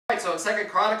So in 2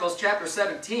 Chronicles chapter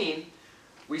 17,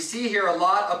 we see here a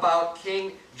lot about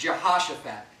King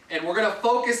Jehoshaphat. And we're going to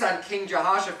focus on King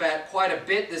Jehoshaphat quite a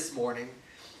bit this morning.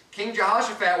 King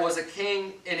Jehoshaphat was a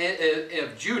king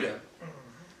of Judah.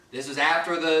 This was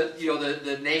after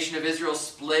the nation of Israel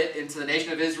split into the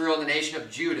nation of Israel and the nation of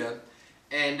Judah.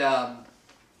 And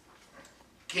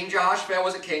King Jehoshaphat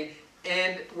was a king.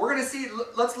 And we're going to see,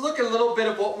 let's look at a little bit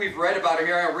of what we've read about him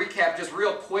here. I'm going to recap just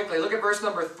real quickly. Look at verse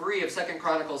number 3 of 2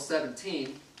 Chronicles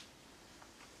 17.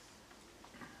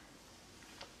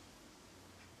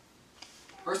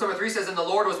 Verse number 3 says, "And the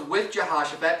Lord was with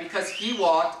Jehoshaphat because he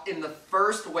walked in the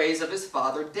first ways of his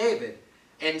father David,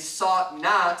 and sought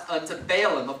not unto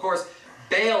Baalim." Of course,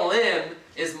 Baalim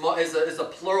is a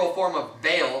plural form of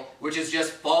Baal, which is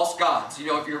just false gods. You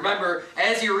know, if you remember,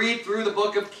 as you read through the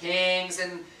book of Kings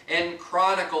and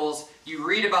Chronicles, you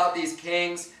read about these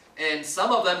kings, and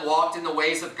some of them walked in the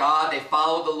ways of God. They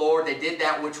followed the Lord. They did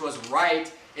that which was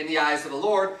right in the eyes of the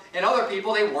Lord. And other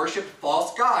people, they worshipped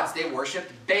false gods. They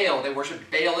worshipped Baal. They worshipped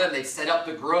Baalim. They'd set up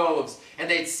the groves, and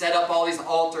they'd set up all these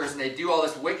altars, and they'd do all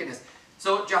this wickedness.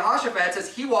 So Jehoshaphat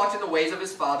says he walked in the ways of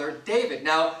his father David.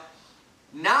 Now,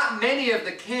 not many of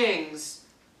the kings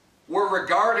were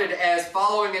regarded as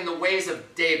following in the ways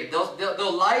of David.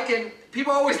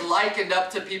 People always likened up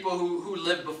to people who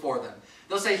lived before them.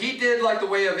 They'll say he did like the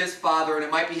way of his father, and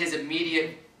it might be his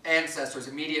immediate ancestors,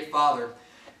 immediate father.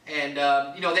 And,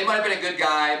 they might have been a good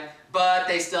guy, but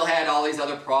they still had all these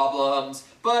other problems.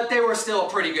 But they were still a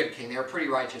pretty good king. They were pretty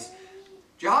righteous.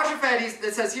 Jehoshaphat,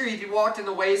 it says here, he walked in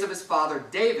the ways of his father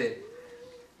David,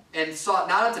 and sought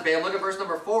not unto Baal. Look at verse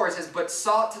number 4. It says, "But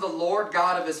sought to the Lord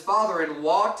God of his father, and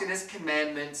walked in his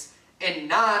commandments, and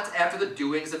not after the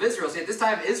doings of Israel." See, at this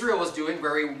time, Israel was doing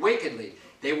very wickedly.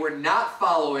 They were not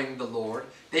following the Lord.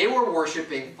 They were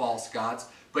worshiping false gods.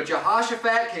 But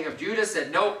Jehoshaphat, king of Judah,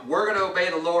 said, "Nope, we're going to obey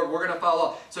the Lord. We're going to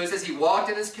follow." So he says he walked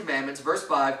in his commandments. Verse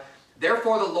 5,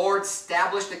 "Therefore the Lord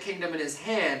established the kingdom in his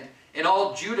hand, and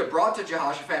all Judah brought to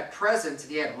Jehoshaphat presents,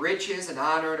 and he had riches and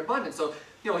honor and abundance." So,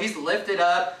 he's lifted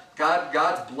up.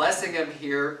 God's blessing him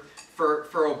here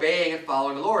for obeying and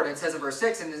following the Lord. And it says in verse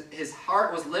 6, "And his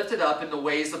heart was lifted up in the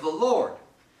ways of the Lord."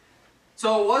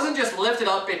 So it wasn't just lifted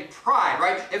up in pride,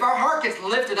 right? If our heart gets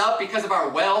lifted up because of our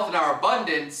wealth and our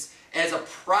abundance as a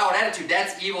proud attitude,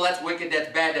 that's evil, that's wicked,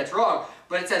 that's bad, that's wrong.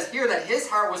 But it says here that his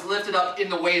heart was lifted up in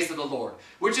the ways of the Lord,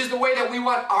 which is the way that we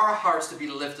want our hearts to be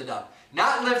lifted up.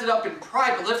 Not lifted up in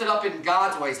pride, but lifted up in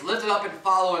God's ways, lifted up in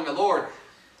following the Lord.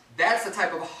 That's the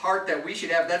type of heart that we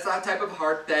should have. That's the type of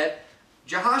heart that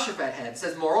Jehoshaphat had. It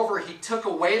says, "Moreover, he took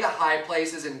away the high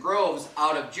places and groves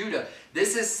out of Judah."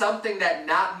 This is something that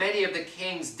not many of the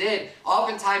kings did.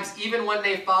 Oftentimes, even when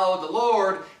they followed the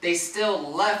Lord, they still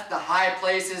left the high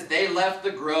places. They left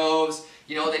the groves.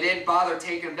 They didn't bother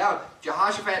taking them down.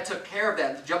 Jehoshaphat took care of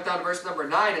that. Jump down to verse number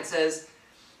 9. It says,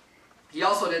 he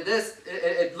also did this.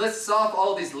 It lists off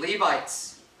all these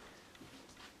Levites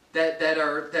that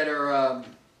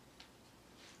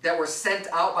were sent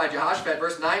out by Jehoshaphat.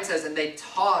 Verse 9 says, "And they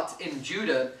taught in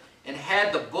Judah, and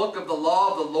had the book of the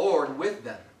law of the Lord with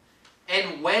them,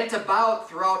 and went about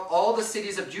throughout all the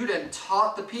cities of Judah, and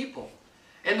taught the people.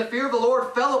 And the fear of the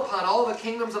Lord fell upon all the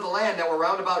kingdoms of the land that were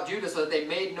round about Judah, so that they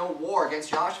made no war against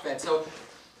Jehoshaphat." So,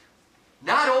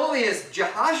 not only is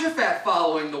Jehoshaphat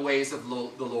following the ways of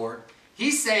the Lord,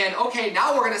 he's saying, okay,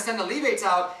 now we're going to send the Levites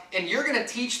out, and you're going to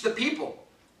teach the people.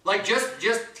 Like, just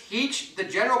teach the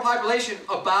general population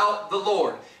about the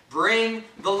Lord. Bring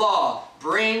the law.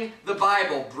 Bring the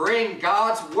Bible. Bring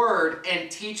God's Word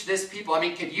and teach this people. I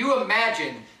mean, can you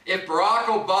imagine if Barack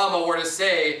Obama were to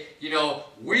say,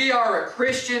 we are a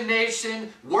Christian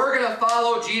nation, we're going to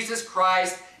follow Jesus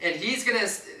Christ, and he's going to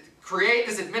create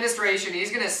this administration,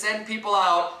 he's going to send people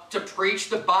out to preach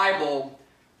the Bible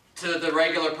to the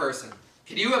regular person.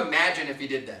 Can you imagine if he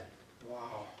did that?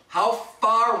 How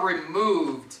far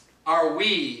removed are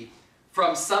we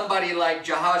from somebody like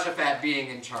Jehoshaphat being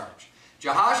in charge?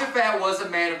 Jehoshaphat was a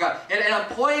man of God. And I'm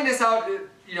pointing this out,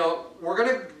 we're going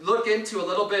to look into a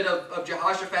little bit of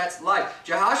Jehoshaphat's life.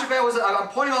 I'm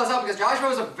pointing all this out because Jehoshaphat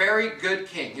was a very good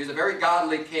king. He was a very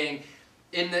godly king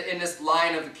in this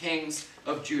line of the kings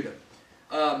of Judah.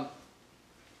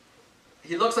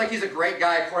 He looks like he's a great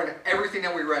guy according to everything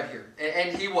that we read here.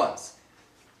 And he was.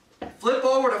 Flip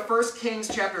over to 1 Kings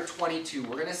chapter 22.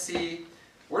 We're going to see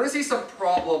some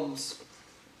problems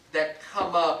that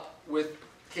come up with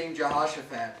King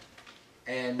Jehoshaphat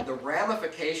and the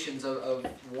ramifications of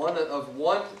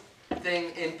one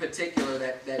thing in particular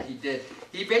that he did.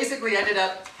 He basically ended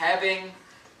up having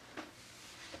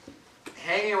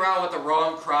hanging around with the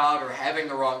wrong crowd or having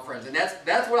the wrong friends. And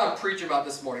that's what I'm preaching about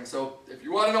this morning. So if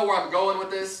you want to know where I'm going with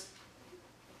this,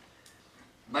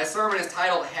 my sermon is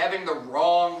titled, Having the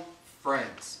Wrong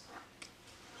Friends.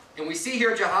 And we see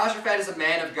here Jehoshaphat is a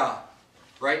man of God,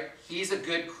 right? He's a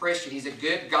good Christian. He's a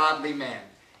good, godly man.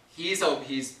 He's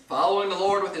following the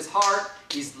Lord with his heart.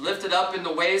 He's lifted up in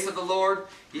the ways of the Lord.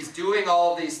 He's doing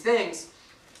all these things.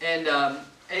 And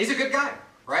he's a good guy,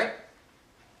 right?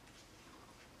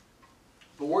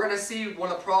 But we're going to see one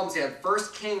of the problems he had. 1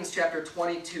 Kings chapter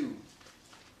 22.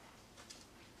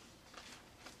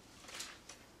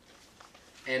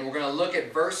 And we're going to look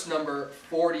at verse number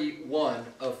 41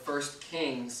 of 1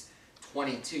 Kings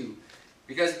 22.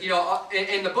 Because, you know,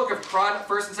 in the book of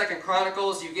 1st and 2nd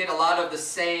Chronicles, you get a lot of the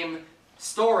same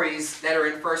stories that are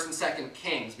in 1st and 2nd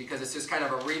Kings. Because it's just kind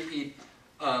of a repeat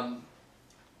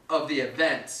of the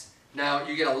events. Now,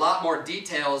 you get a lot more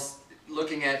details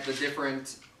looking at the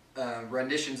different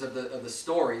renditions of the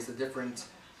stories, the different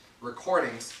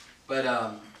recordings. But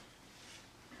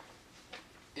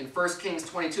in 1 Kings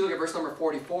 22, look at verse number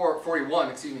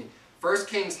 41, excuse me. 1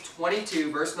 Kings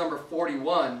 22, verse number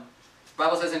 41, the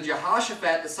Bible says, And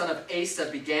Jehoshaphat, the son of Asa,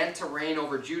 began to reign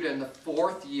over Judah in the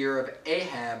 4th year of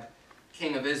Ahab,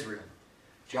 king of Israel.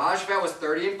 Jehoshaphat was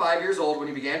 35 years old when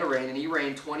he began to reign, and he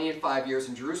reigned 25 years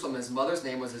in Jerusalem. His mother's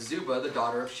name was Azubah, the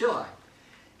daughter of Shilhi.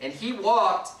 And he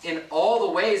walked in all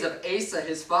the ways of Asa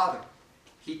his father.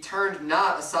 He turned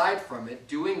not aside from it,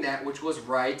 doing that which was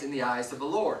right in the eyes of the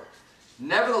Lord.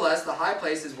 Nevertheless, the high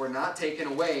places were not taken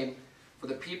away, for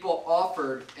the people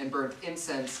offered and burned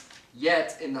incense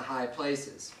yet in the high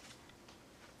places.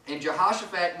 And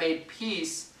Jehoshaphat made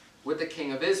peace with the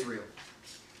king of Israel.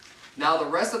 Now the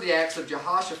rest of the acts of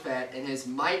Jehoshaphat and his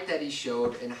might that he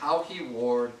showed and how he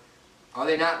warred, are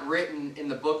they not written in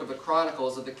the book of the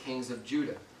Chronicles of the kings of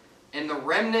Judah? And the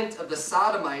remnant of the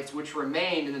Sodomites which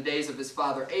remained in the days of his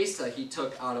father Asa he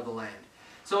took out of the land.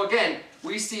 So again,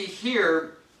 we see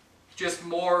here just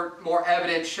more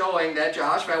evidence showing that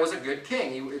Jehoshaphat was a good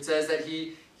king. It says that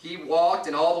he walked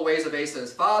in all the ways of Asa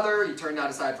his father. He turned not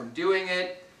aside from doing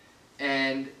it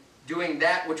and doing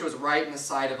that which was right in the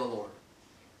sight of the Lord.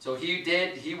 So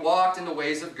he walked in the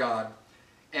ways of God.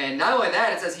 And not only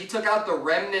that, it says he took out the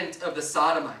remnant of the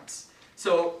Sodomites.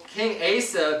 So King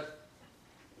Asa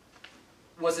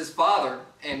was his father,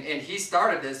 and he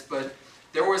started this, but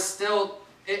there was still,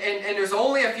 and there's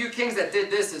only a few kings that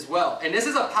did this as well. And this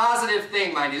is a positive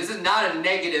thing, mind you. This is not a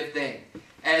negative thing.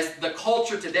 As the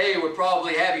culture today would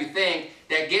probably have you think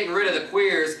that getting rid of the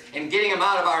queers and getting them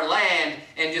out of our land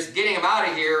and just getting them out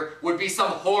of here would be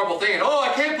some horrible thing. And, oh,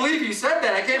 I can't believe you said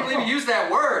that. I can't believe you used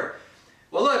that word.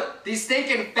 Well, look, these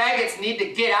stinking faggots need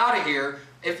to get out of here.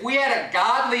 If we had a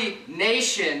godly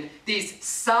nation, these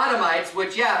sodomites,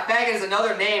 which, yeah, faggot is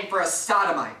another name for a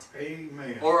sodomite.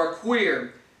 Amen. Or a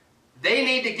queer, they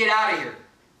need to get out of here.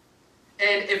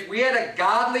 And if we had a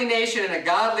godly nation and a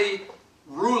godly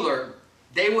ruler,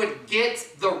 they would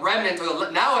get the remnant.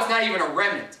 Now it's not even a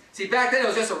remnant. See, back then it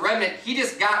was just a remnant. He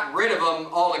just got rid of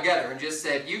them altogether and just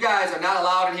said, you guys are not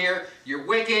allowed in here. You're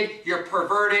wicked. You're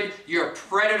perverted. You're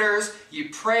predators. You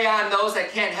prey on those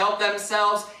that can't help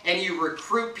themselves, and you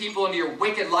recruit people into your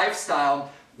wicked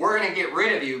lifestyle. We're going to get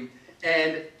rid of you.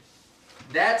 And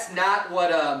that's not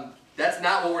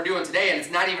what we're doing today, and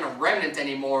it's not even a remnant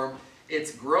anymore.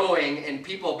 It's growing, and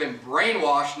people have been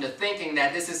brainwashed into thinking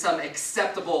that this is some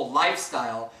acceptable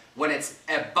lifestyle when it's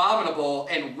abominable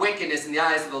and wickedness in the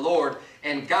eyes of the Lord.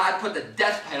 And God put the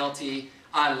death penalty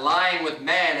on lying with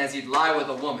man as he'd lie with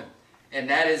a woman. And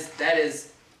that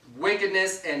is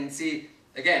wickedness. And see,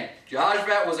 again,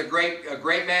 Jehoshaphat was a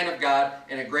great man of God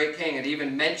and a great king. It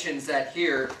even mentions that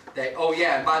here, that, oh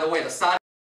yeah, and by the way, the Sodomites,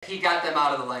 he got them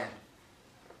out of the land.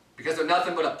 Because they're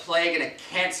nothing but a plague and a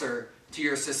cancer to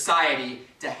your society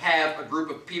to have a group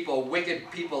of people, wicked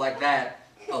people like that,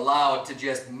 allowed to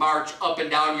just march up and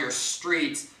down your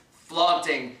streets,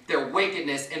 flaunting their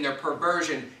wickedness and their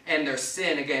perversion and their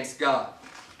sin against God.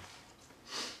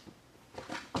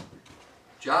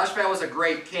 Jehoshaphat was a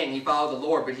great king. He followed the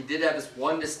Lord, but he did have this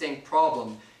one distinct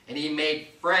problem, and he made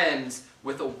friends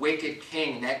with a wicked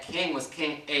king. And that king was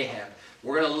King Ahab.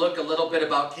 We're going to look a little bit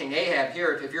about King Ahab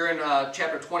here. If you're in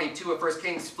chapter 22 of 1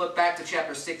 Kings, flip back to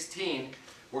chapter 16.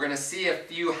 We're going to see a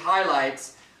few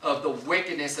highlights of the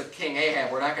wickedness of King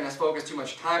Ahab. We're not going to focus too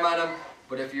much time on him,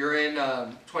 but if you're in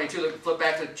 22, flip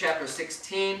back to chapter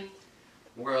 16.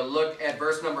 We're going to look at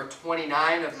verse number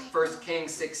 29 of 1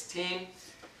 Kings 16.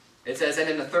 It says,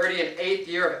 And in the 38th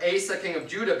year of Asa, king of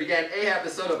Judah, began Ahab the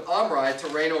son of Omri to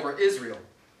reign over Israel.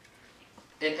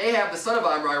 And Ahab the son of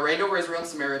Omri reigned over Israel and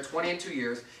Samaria 22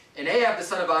 years. And Ahab the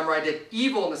son of Omri did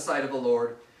evil in the sight of the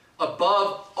Lord,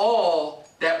 above all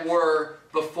that were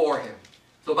before him.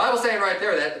 So the Bible's saying right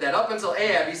there that up until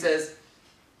Ahab, he says,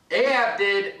 Ahab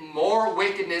did more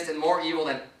wickedness and more evil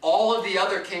than all of the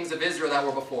other kings of Israel that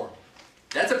were before him.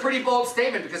 That's a pretty bold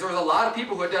statement because there was a lot of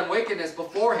people who had done wickedness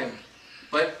before him.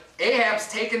 But Ahab's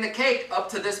taken the cake up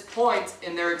to this point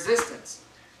in their existence.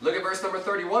 Look at verse number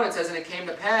 31. It says, and it came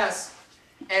to pass,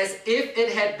 as if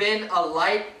it had been a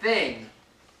light thing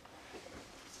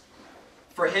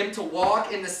for him to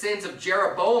walk in the sins of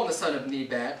Jeroboam the son of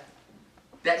Nebat,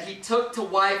 that he took to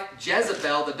wife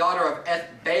Jezebel, the daughter of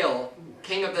Ethbaal,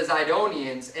 king of the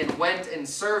Zidonians, and went and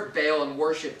served Baal and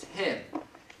worshipped him.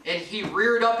 And he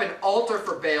reared up an altar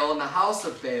for Baal in the house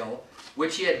of Baal,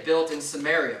 which he had built in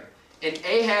Samaria. And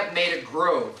Ahab made a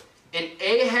grove. And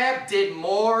Ahab did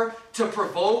more to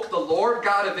provoke the Lord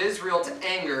God of Israel to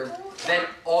anger than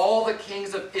all the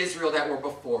kings of Israel that were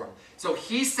before him. So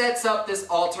he sets up this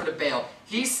altar to Baal.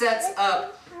 He sets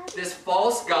up this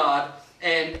false god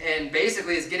and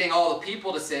basically is getting all the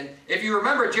people to sin. If you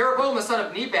remember, Jeroboam the son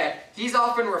of Nebat, he's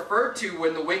often referred to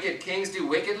when the wicked kings do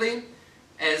wickedly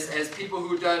as people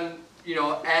who done, you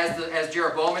know, as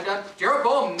Jeroboam had done.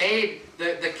 Jeroboam made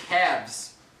the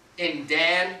calves in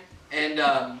Dan and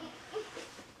I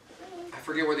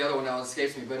forget where the other one now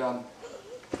escapes me, but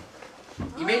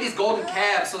he made these golden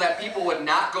calves so that people would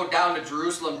not go down to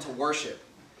Jerusalem to worship.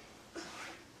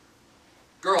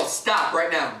 Girls, stop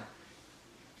right now.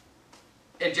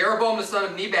 And Jeroboam the son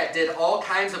of Nebat did all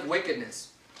kinds of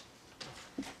wickedness.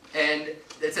 And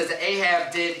it says that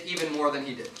Ahab did even more than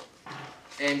he did.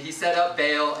 And he set up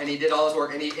Baal, and he did all his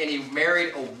work, and he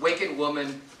married a wicked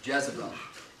woman, Jezebel.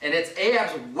 And it's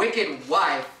Ahab's wicked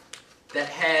wife that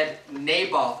had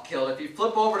Naboth killed. If you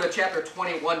flip over to chapter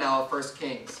 21 now of 1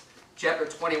 Kings, chapter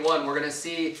 21, we're going to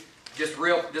see just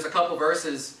a couple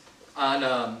verses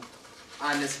on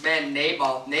this man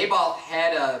Naboth. Naboth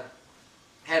had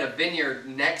a vineyard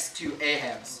next to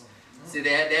Ahab's. See,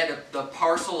 they had the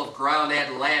parcel of ground, they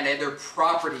had land, they had their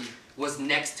property was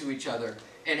next to each other.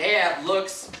 And Ahab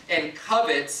looks and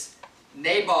covets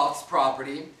Naboth's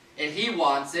property, and he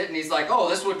wants it, and he's like, oh,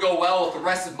 this would go well with the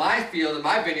rest of my field and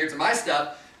my vineyards and my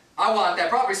stuff. I want that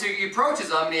property. So he approaches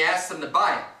him, and he asks him to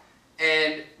buy it.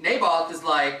 And Naboth is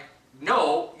like,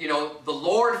 no, you know, the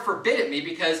Lord forbid it me,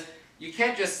 because you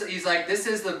can't just, he's like, this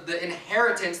is the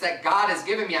inheritance that God has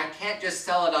given me. I can't just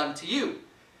sell it unto you.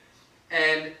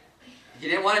 And he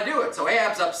didn't want to do it. So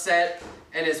Ahab's upset,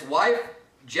 and his wife,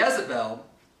 Jezebel,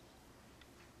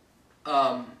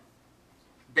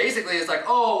 basically is like,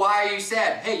 oh, why are you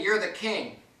sad? Hey, you're the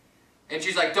king. And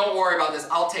she's like, don't worry about this.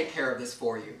 I'll take care of this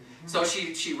for you. So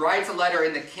she writes a letter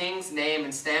in the king's name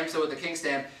and stamps it with the king's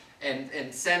stamp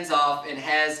and sends off and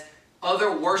has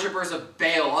other worshipers of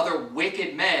Baal, other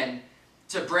wicked men,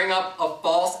 to bring up a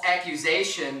false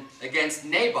accusation against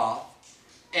Naboth.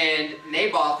 And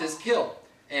Naboth is killed.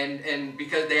 And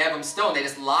because they have him stoned, they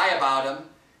just lie about him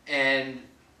and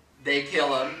they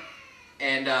kill him.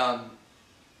 And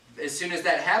as soon as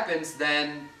that happens,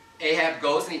 then Ahab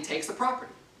goes and he takes the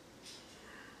property.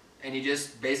 And he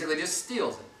basically just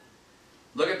steals it.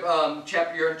 Look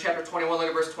at you're in chapter 21, look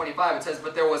at verse 25. It says,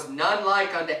 but there was none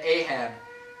like unto Ahab,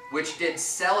 which did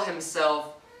sell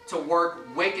himself to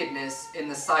work wickedness in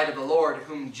the sight of the Lord,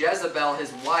 whom Jezebel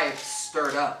his wife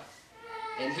stirred up.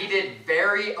 And he did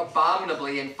very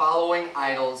abominably in following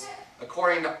idols,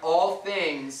 according to all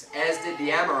things, as did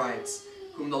the Amorites,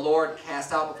 whom the Lord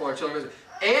cast out before the children of Israel.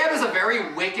 Ahab is a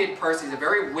very wicked person. He's a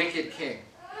very wicked king.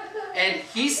 And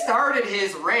he started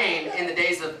his reign in the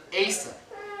days of Asa,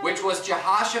 which was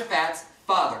Jehoshaphat's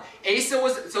father. Asa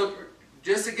was, so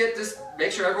just to get this,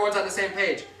 make sure everyone's on the same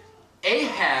page.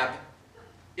 Ahab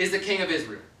is the king of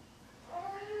Israel.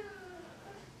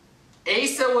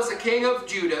 Asa was the king of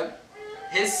Judah.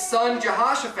 His son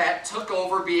Jehoshaphat took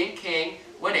over being king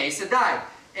when Asa died.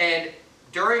 And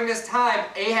during this time,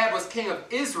 Ahab was king of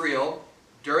Israel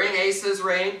during Asa's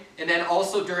reign, and then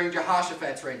also during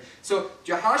Jehoshaphat's reign. So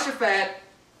Jehoshaphat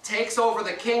takes over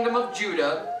the kingdom of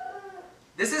Judah.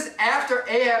 This is after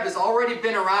Ahab has already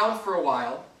been around for a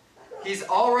while. He's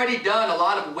already done a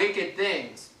lot of wicked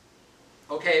things.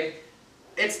 Okay?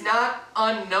 It's not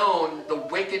unknown, the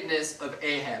wickedness of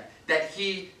Ahab, that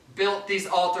he built these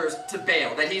altars to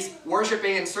Baal, that he's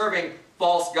worshiping and serving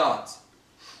false gods.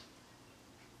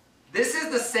 This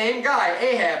is the same guy,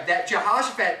 Ahab, that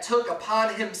Jehoshaphat took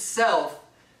upon himself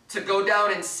to go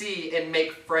down and see and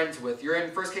make friends with. You're in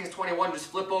 1 Kings 21, just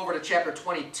flip over to chapter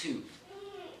 22.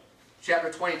 Chapter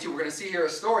 22, we're going to see here a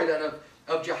story then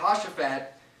of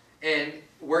Jehoshaphat, and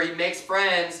where he makes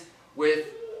friends with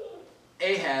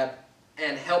Ahab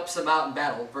and helps him out in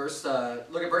battle.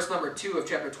 Look at verse number 2 of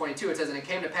chapter 22. It says, and it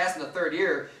came to pass in the 3rd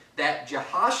year that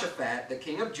Jehoshaphat, the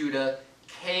king of Judah,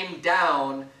 came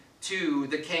down to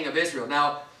the king of Israel.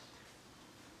 Now,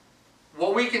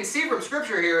 what we can see from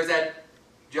Scripture here is that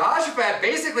Jehoshaphat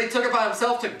basically took upon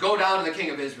himself to go down to the king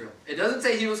of Israel. It doesn't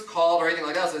say he was called or anything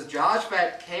like that. It says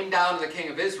Jehoshaphat came down to the king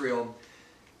of Israel.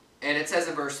 And it says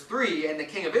in verse 3, and the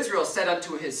king of Israel said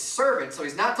unto his servant, so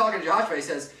he's not talking to Jehoshaphat, he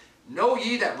says, know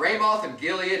ye that Ramoth and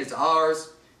Gilead is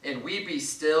ours, and we be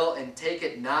still, and take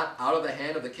it not out of the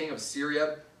hand of the king of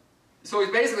Syria? So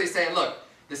he's basically saying, look,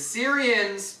 the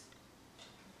Syrians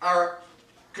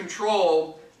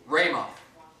control Ramoth.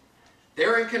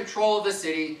 They're in control of the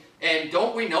city, and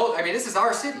don't we know, I mean, this is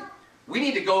our city. We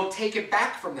need to go take it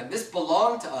back from them. This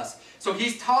belonged to us. So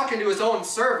he's talking to his own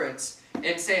servants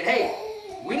and saying, hey,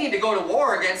 we need to go to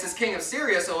war against this king of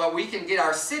Syria so that we can get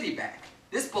our city back.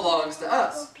 This belongs to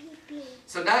us.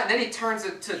 So then he turns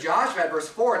it to Jehoshaphat, verse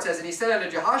 4, it says, and he said unto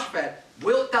Jehoshaphat,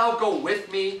 wilt thou go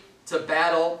with me to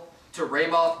battle to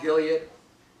Ramoth Gilead?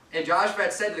 And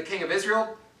Jehoshaphat said to the king of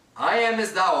Israel, I am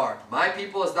as thou art, my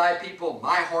people is thy people,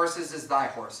 my horses is thy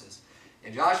horses.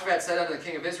 And Jehoshaphat said unto the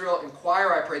king of Israel,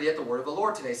 inquire, I pray thee, at the word of the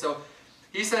Lord today. So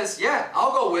he says, yeah,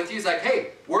 I'll go with you. He's like,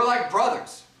 hey, we're like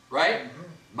brothers, right?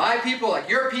 My people like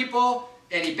your people.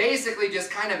 And he basically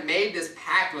just kind of made this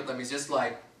pact with them. He's just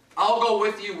like, I'll go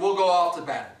with you, we'll go off to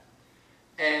battle.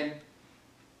 And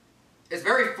it's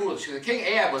very foolish, because King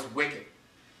Ahab was wicked.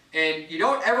 And you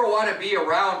don't ever want to be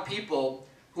around people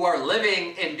who are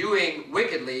living and doing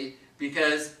wickedly,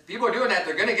 because people are doing that,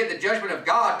 they're going to get the judgment of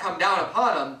God come down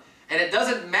upon them. And it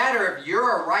doesn't matter if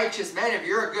you're a righteous man, if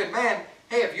you're a good man.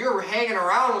 Hey, if you're hanging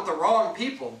around with the wrong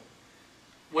people,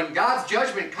 when God's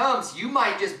judgment comes, you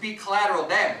might just be collateral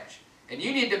damage. And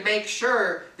you need to make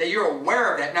sure that you're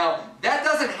aware of that. Now, that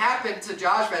doesn't happen to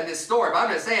Joshua in this story, but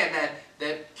I'm just saying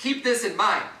that keep this in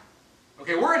mind.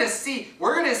 Okay, we're going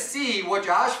to see what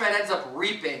Joshua ends up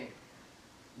reaping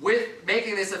with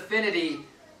making this affinity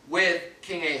with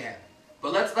King Ahab.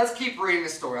 But let's keep reading the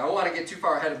story. I don't want to get too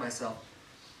far ahead of myself.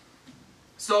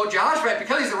 So Joshua,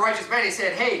 because he's a righteous man, he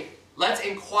said, hey, let's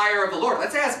inquire of the Lord.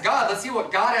 Let's ask God. Let's see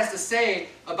what God has to say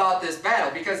about this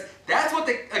battle. Because that's what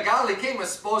a godly king was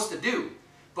supposed to do.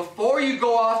 Before you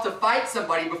go off to fight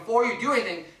somebody, before you do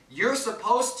anything, you're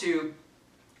supposed to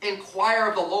inquire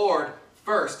of the Lord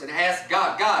first and ask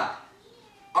God, God,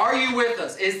 are you with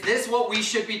us? Is this what we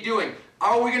should be doing?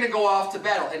 Are we going to go off to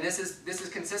battle? And this is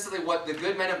consistently what the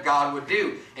good men of God would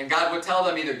do. And God would tell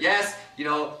them either, yes,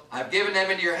 I've given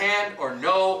them into your hand, or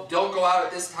no, don't go out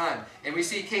at this time. And we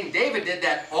see King David did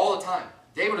that all the time.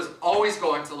 David was always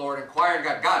going to the Lord, inquiring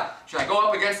God, God, should I go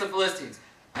up against the Philistines?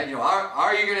 Are they going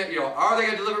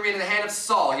to deliver me into the hand of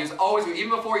Saul? He was always, even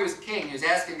before he was king, he was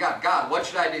asking God, God, what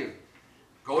should I do?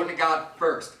 Go to God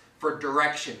first for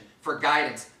direction, for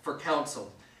guidance, for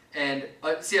counsel. And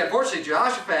see, unfortunately,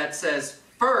 Jehoshaphat says,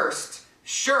 first,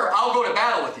 sure, I'll go to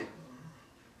battle with you.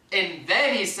 And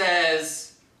then he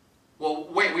says, well,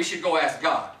 wait, we should go ask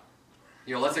God.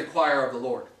 Let's inquire of the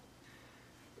Lord.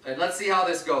 And let's see how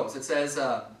this goes. It says,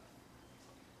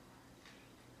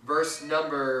 verse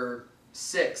number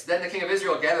 6, then the king of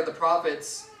Israel gathered the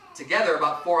prophets together,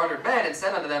 about 400 men, and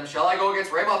said unto them, shall I go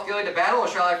against Ramoth Gilead to battle, or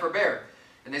shall I forbear?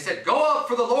 And they said, go up,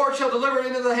 for the Lord shall deliver it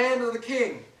into the hand of the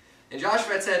king. And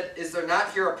Joshua said, is there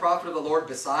not here a prophet of the Lord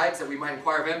besides, that we might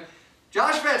inquire of him?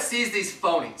 Joshua sees these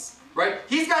phonies, right?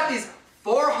 He's got these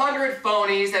 400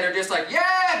 phonies that are just like,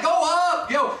 yeah, go up.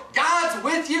 God's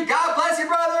with you. God bless you,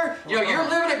 brother. You're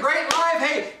living a great life.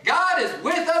 Hey, God is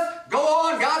with us. Go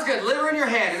on. God's going to deliver in your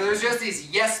hand. And there's just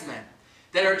these yes men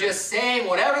that are just saying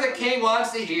whatever the king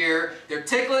wants to hear. They're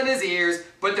tickling his ears,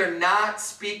 but they're not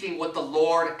speaking what the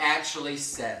Lord actually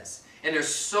says. And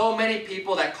there's so many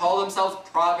people that call themselves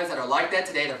prophets that are like that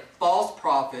today. They're false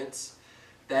prophets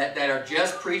that are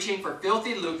just preaching for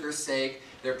filthy lucre's sake.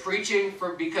 They're preaching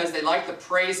because they like the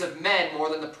praise of men more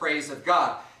than the praise of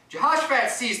God. Jehoshaphat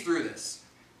sees through this.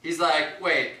 He's like,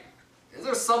 wait, is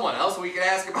there someone else we could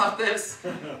ask about this?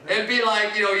 It'd be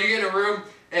like, you get in a room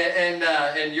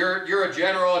and you're a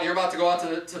general and you're about to go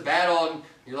out to battle, and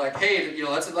you're like, hey,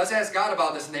 let's ask God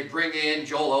about this. And they bring in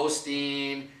Joel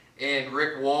Osteen and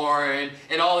Rick Warren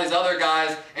and all these other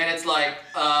guys, and it's like,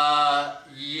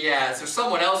 yeah, is there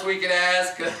someone else we could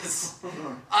ask? Because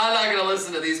I'm not going to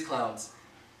listen to these clowns.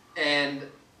 And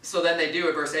so then they do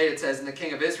it. Verse 8, it says, and the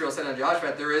king of Israel said unto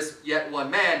Joshua, there is yet one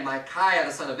man, Micaiah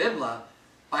the son of Imlah,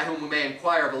 by whom we may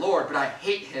inquire of the Lord, but I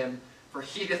hate him, for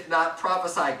he doth not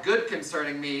prophesy good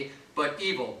concerning me, but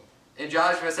evil. And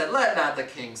Joshua said, let not the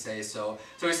king say so.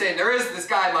 So he's saying, there is this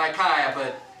guy Micaiah,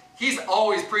 but he's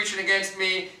always preaching against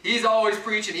me. He's always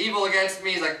preaching evil against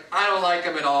me. He's like, I don't like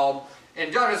him at all.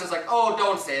 And Joshua's just like, oh,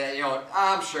 don't say that.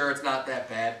 I'm sure it's not that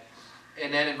bad.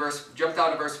 And then jump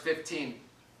down to verse 15.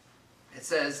 It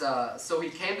says, so he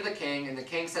came to the king, and the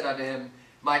king said unto him,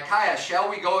 Micaiah, shall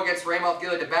we go against Ramoth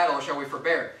Gilead to battle, or shall we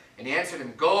forbear? And he answered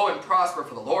him, go and prosper,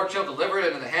 for the Lord shall deliver it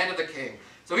into the hand of the king.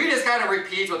 So he just kind of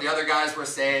repeats what the other guys were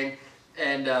saying,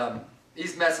 and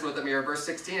he's messing with them here. Verse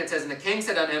 16, it says, and the king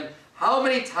said unto him, how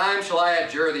many times shall I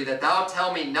adjure thee, that thou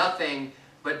tell me nothing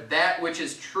but that which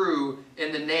is true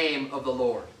in the name of the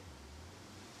Lord?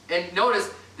 And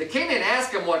notice, the king didn't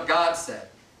ask him what God said.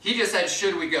 He just said,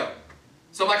 should we go?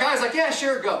 So Micaiah's like, yeah,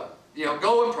 sure, go.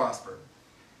 Go and prosper.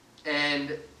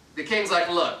 And the king's like,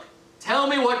 look, tell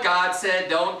me what God said.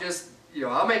 Don't just,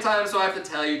 how many times do I have to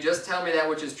tell you? Just tell me that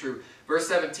which is true. Verse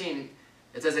 17,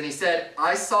 it says, and he said,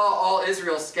 I saw all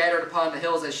Israel scattered upon the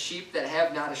hills as sheep that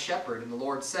have not a shepherd. And the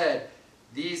Lord said,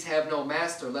 these have no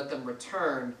master. Let them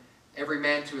return, every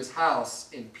man to his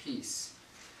house, in peace.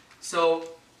 So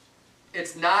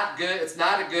it's not good. It's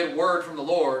not a good word from the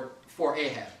Lord for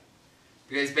Ahab,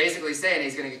 because he's basically saying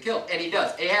he's going to get killed, and he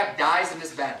does. Ahab dies in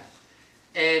this battle,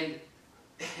 and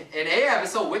Ahab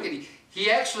is so wicked.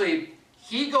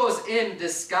 He goes in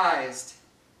disguised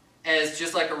as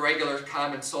just like a regular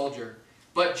common soldier,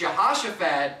 but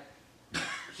Jehoshaphat,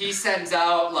 he sends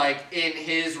out like in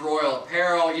his royal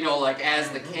apparel, like as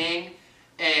the king,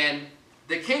 and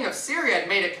the king of Syria had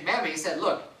made a commandment. He said,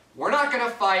 look, we're not going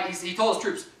to fight. He told his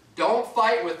troops, don't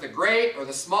fight with the great or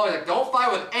the small. He's like, don't fight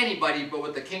with anybody but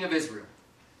with the king of Israel.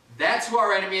 That's who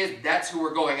our enemy is. That's who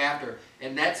we're going after.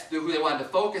 And that's who they wanted to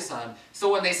focus on.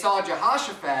 So when they saw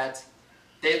Jehoshaphat,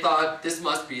 they thought this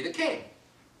must be the king.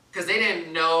 Because they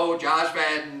didn't know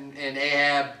Jehoshaphat and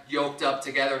Ahab yoked up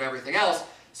together and everything else.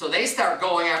 So they start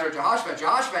going after Jehoshaphat.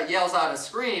 Jehoshaphat yells out a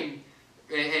scream,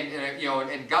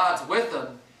 and God's with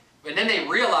them. And then they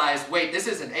realize, wait, this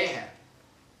isn't Ahab.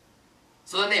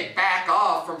 So then they back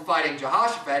off from fighting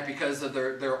Jehoshaphat because of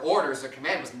their orders. Their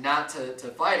command was not to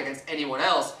fight against anyone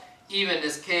else, even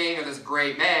this king or this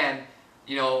great man.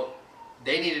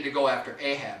 They needed to go after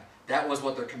Ahab. That was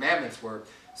what their commandments were.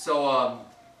 So,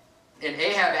 and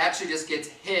Ahab actually just gets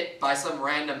hit by some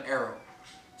random arrow.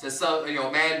 So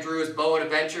a man drew his bow at a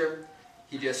venture.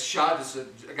 He just shot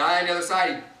a guy on the other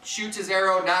side. He shoots his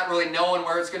arrow, not really knowing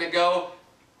where it's going to go.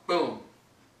 Boom.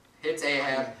 Hits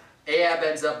Ahab. Ahab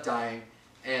ends up dying.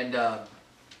 And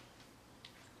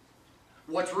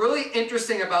what's really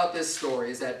interesting about this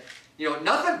story is that,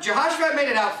 Jehoshaphat made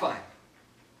it out fine.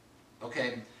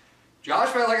 Okay?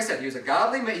 Jehoshaphat, like I said, he's a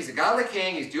godly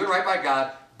king, he's doing right by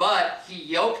God, but he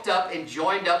yoked up and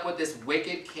joined up with this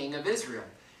wicked king of Israel.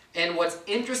 And what's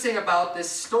interesting about this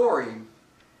story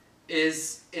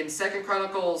is in 2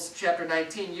 Chronicles chapter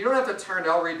 19, you don't have to turn,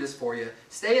 I'll read this for you.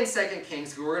 Stay in 2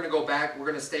 Kings, because we're going to go back, we're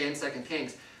going to stay in 2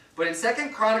 Kings. But in 2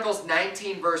 Chronicles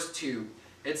 19 verse 2,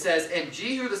 it says, and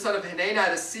Jehu the son of Hanani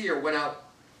the seer went out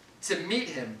to meet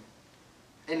him,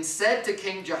 and said to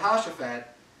King Jehoshaphat,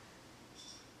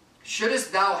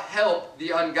 shouldest thou help the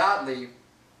ungodly,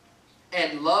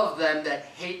 and love them that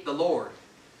hate the Lord?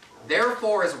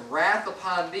 Therefore is wrath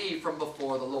upon thee from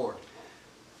before the Lord.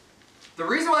 The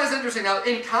reason why it's interesting, now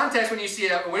in context when you see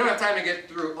it, we don't have time to get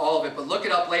through all of it, but look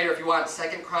it up later if you want,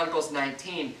 2 Chronicles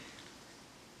 19.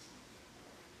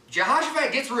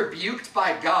 Jehoshaphat gets rebuked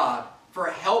by God for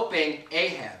helping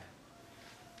Ahab.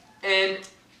 And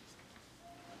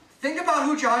think about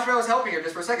who Jehoshaphat was helping here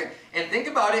just for a second. And think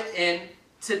about it in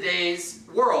today's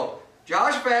world.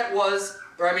 Ahab was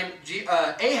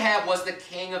the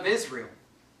king of Israel.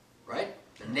 Right?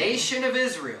 The nation of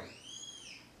Israel.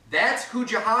 That's who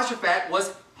Jehoshaphat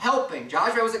was helping.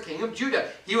 Jehoshaphat was the king of Judah.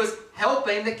 He was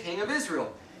helping the king of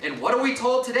Israel. And what are we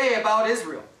told today about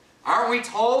Israel? Aren't we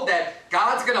told that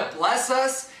God's going to bless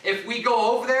us if we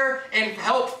go over there and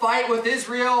help fight with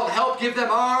Israel and help give them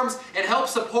arms and help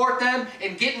support them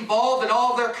and get involved in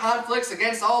all of their conflicts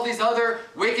against all these other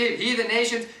wicked heathen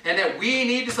nations, and that we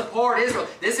need to support Israel?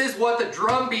 This is what the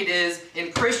drumbeat is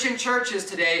in Christian churches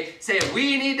today, saying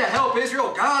we need to help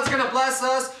Israel. God's going to bless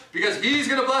us because He's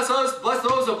going to bless us, bless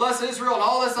those who bless Israel, and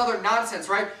all this other nonsense,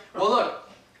 right? Well, look.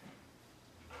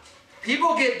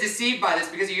 People get deceived by this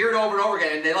because you hear it over and over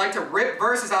again, and they like to rip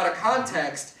verses out of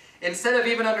context instead of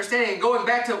even understanding and going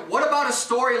back to, what about a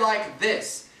story like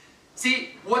this? See,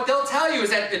 what they'll tell you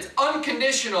is that it's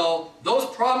unconditional. Those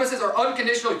promises are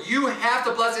unconditional. You have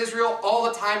to bless Israel all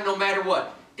the time, no matter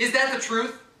what. Is that the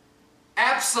truth?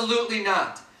 Absolutely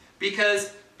not.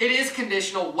 Because it is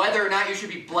conditional whether or not you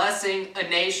should be blessing a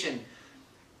nation.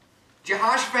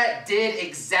 Jehoshaphat did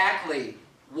exactly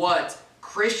what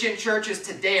Christian churches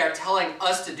today are telling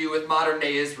us to do with modern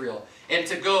day Israel, and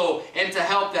to go and to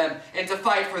help them and to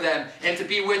fight for them and to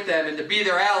be with them and to be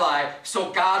their ally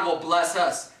so God will bless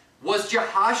us. Was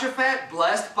Jehoshaphat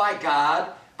blessed by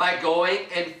God by going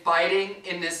and fighting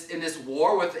in this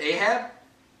war with Ahab?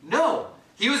 No.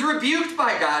 He was rebuked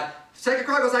by God. 2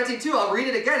 Chronicles 19:2, I'll read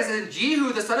it again. It says, "And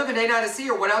Jehu, the son of Hanani the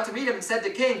seer, went out to meet him and said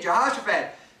to King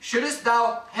Jehoshaphat, shouldest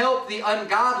thou help the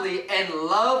ungodly and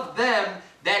love them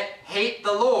that hate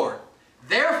the Lord?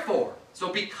 Therefore," so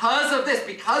because of this,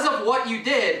 because of what you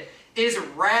did, "is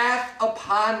wrath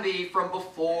upon thee from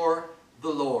before the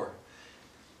Lord."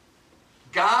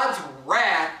 God's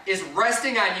wrath is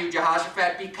resting on you,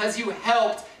 Jehoshaphat, because you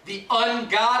helped the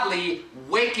ungodly,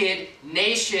 wicked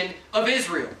nation of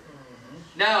Israel.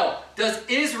 Now, does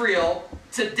Israel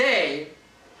today,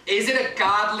 is it a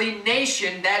godly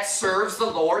nation that serves the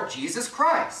Lord Jesus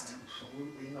Christ?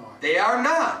 Absolutely not. They are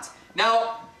not.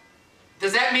 Now,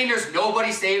 does that mean there's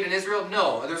nobody saved in Israel?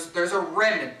 No. There's a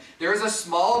remnant. There's a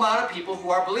small amount of people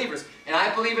who are believers. And I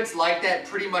believe it's like that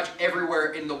pretty much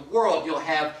everywhere in the world. You'll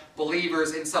have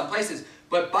believers in some places.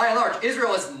 But by and large,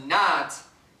 Israel is not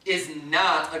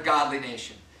a godly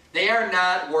nation. They are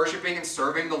not worshiping and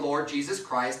serving the Lord Jesus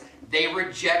Christ. They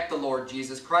reject the Lord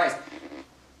Jesus Christ.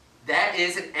 That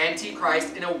is an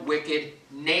antichrist and a wicked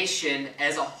nation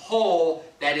as a whole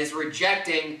that is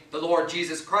rejecting the Lord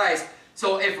Jesus Christ.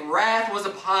 So if wrath was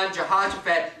upon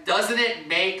Jehoshaphat, doesn't it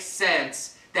make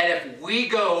sense that if we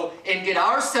go and get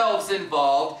ourselves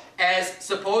involved as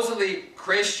supposedly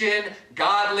Christian,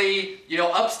 godly,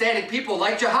 upstanding people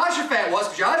like Jehoshaphat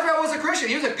was? Jehoshaphat was a Christian.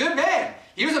 He was a good man.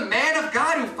 He was a man of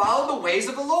God who followed the ways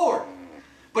of the Lord.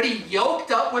 But he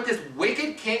yoked up with this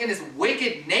wicked king and this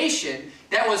wicked nation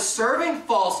that was serving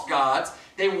false gods.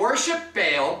 They worshiped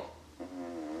Baal.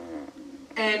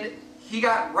 And he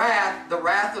got wrath, the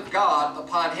wrath of God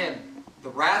upon him. The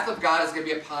wrath of God is going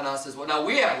to be upon us as well. Now,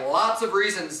 we have lots of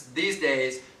reasons these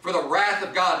days for the wrath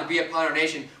of God to be upon our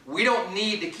nation. We don't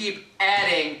need to keep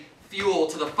adding fuel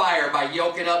to the fire by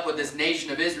yoking up with this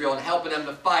nation of Israel and helping them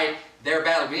to fight their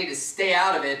battle. We need to stay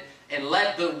out of it and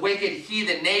let the wicked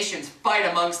heathen nations fight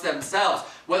amongst themselves.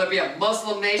 Whether it be a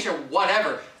Muslim nation or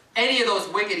whatever. Any of those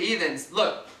wicked heathens,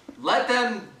 look, let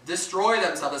them destroy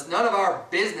themselves. It's none of our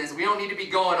business. We don't need to be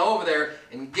going over there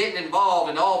and getting involved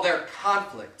in all their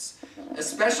conflicts.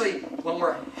 Especially when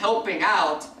we're helping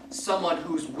out someone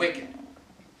who's wicked.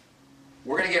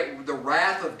 We're going to get the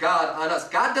wrath of God on us.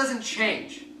 God doesn't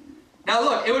change. Now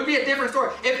look, it would be a different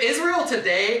story. If Israel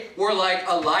today were like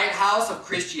a lighthouse of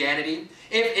Christianity,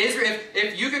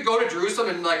 if you could go to Jerusalem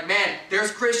and like, man,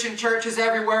 there's Christian churches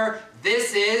everywhere,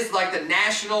 this is like the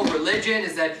national religion,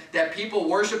 is that people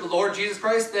worship the Lord Jesus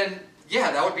Christ, then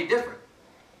yeah, that would be different.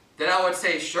 Then I would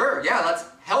say, sure, yeah, let's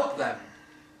help them.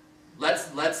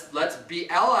 Let's be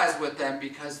allies with them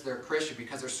because they're Christian,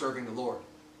 because they're serving the Lord.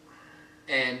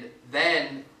 And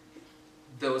then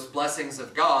those blessings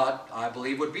of God, I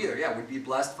believe, would be there. Yeah, we'd be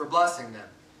blessed for blessing them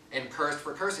and cursed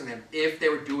for cursing them if they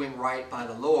were doing right by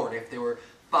the Lord, if they were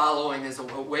following His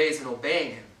ways and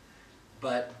obeying Him.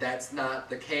 But that's not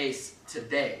the case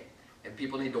today. And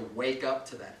people need to wake up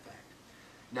to that fact.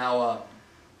 Now,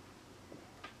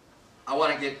 I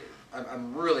want to get,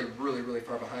 I'm really, really, really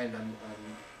far behind on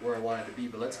where I wanted to be,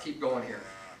 but let's keep going here.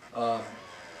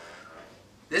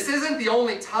 This isn't the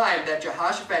only time that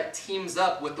Jehoshaphat teams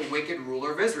up with the wicked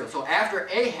ruler of Israel. So after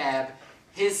Ahab,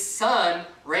 his son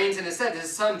reigns in his stead,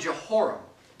 his son Jehoram.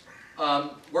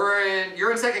 You're in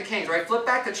 2 Kings, right? Flip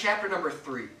back to chapter number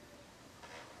 3.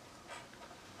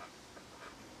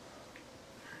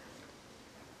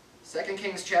 Second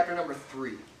Kings chapter number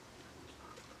 3.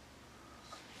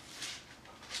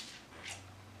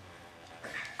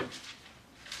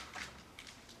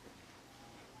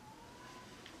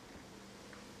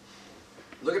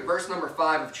 Look at verse number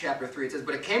 5 of chapter 3. It says,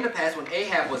 "But it came to pass when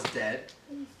Ahab was dead,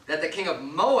 that the king of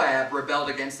Moab rebelled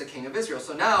against the king of Israel."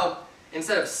 So now,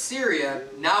 instead of Syria,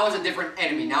 now is a different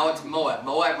enemy. Now it's Moab.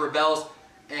 Moab rebels,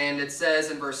 and it says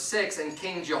in verse 6, "And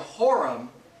King Jehoram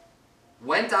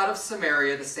went out of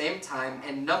Samaria the same time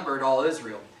and numbered all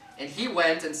Israel. And he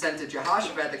went and sent to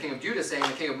Jehoshaphat the king of Judah, saying,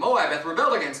 The king of Moab hath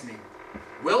rebelled against me.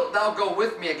 Wilt thou go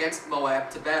with me against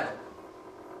Moab to battle?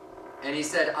 And he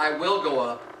said, I will go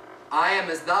up. I am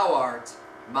as thou art,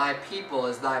 my people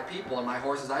as thy people, and my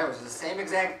horse as thy horse." It's the same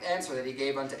exact answer that he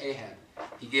gave unto Ahab.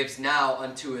 He gives now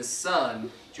unto his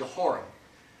son, Jehoram.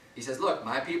 He says, look,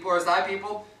 my people are as thy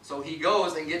people. So he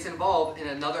goes and gets involved in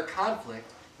another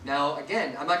conflict. Now,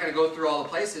 again, I'm not going to go through all the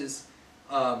places,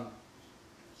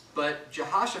 but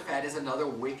Jehoshaphat is another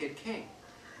wicked king.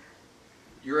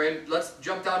 Let's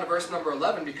jump down to verse number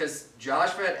 11, because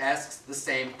Jehoshaphat asks the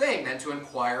same thing, then to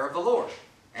inquire of the Lord,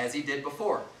 as he did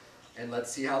before. And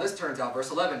let's see how this turns out.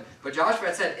 Verse 11, "But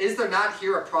Jehoshaphat said, Is there not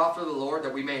here a prophet of the Lord,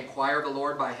 that we may inquire of the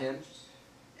Lord by him?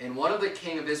 And one of the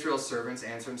king of Israel's servants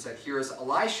answered and said, here is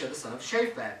Elisha, the son of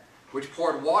Shaphat, which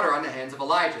poured water on the hands of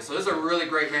Elijah. So this is a really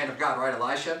great man of God, right,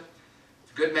 Elisha?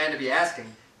 It's a good man to be asking.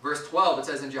 Verse 12, it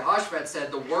says, and Jehoshaphat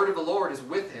said, the word of the Lord is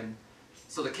with him.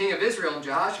 So the king of Israel and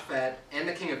Jehoshaphat and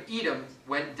the king of Edom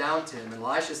went down to him. And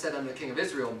Elisha said unto the king of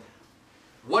Israel,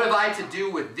 what have I to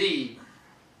do with thee?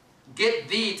 Get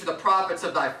thee to the prophets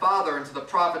of thy father and to the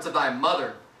prophets of thy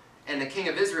mother. And the king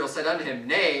of Israel said unto him,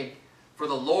 nay, for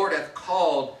the Lord hath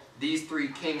called these 3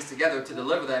 kings together to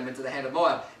deliver them into the hand of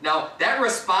Moab. Now, that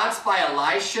response by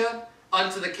Elisha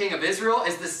unto the king of Israel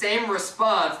is the same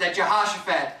response that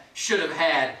Jehoshaphat should have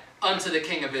had unto the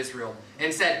king of Israel.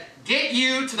 And said, get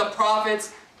you to the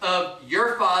prophets of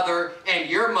your father and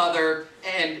your mother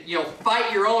and,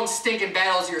 fight your own stinking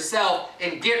battles yourself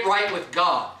and get right with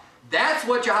God. That's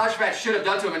what Jehoshaphat should have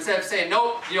done to him instead of saying,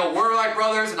 nope, we're like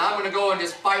brothers and I'm going to go and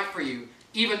just fight for you,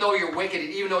 even though you're wicked and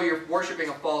even though you're worshiping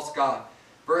a false god.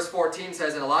 Verse 14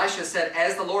 says, and Elisha said,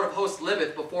 as the Lord of hosts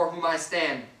liveth, before whom I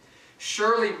stand,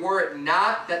 surely were it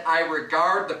not that I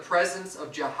regard the presence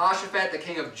of Jehoshaphat the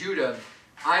king of Judah,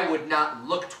 I would not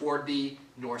look toward thee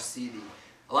nor see thee.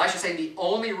 Elisha saying the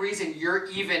only reason you're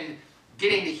even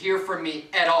getting to hear from me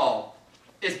at all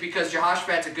is because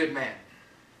Jehoshaphat's a good man.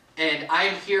 And I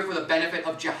am here for the benefit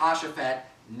of Jehoshaphat,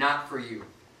 not for you.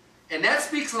 And that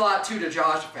speaks a lot too to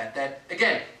Jehoshaphat. That,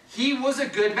 again, he was a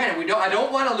good man. I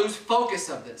don't want to lose focus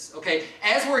of this. Okay?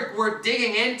 As we're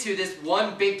digging into this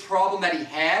one big problem that he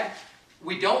had,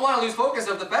 we don't want to lose focus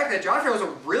of the fact that Jehoshaphat was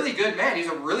a really good man. He's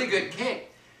a really good king.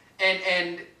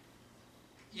 And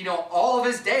all of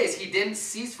his days, he didn't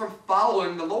cease from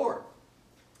following the Lord.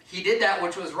 He did that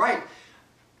which was right.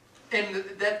 And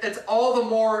that's all the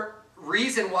more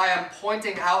reason why I'm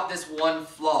pointing out this one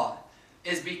flaw,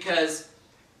 is because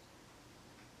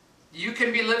you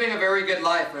can be living a very good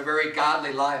life, a very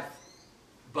godly life,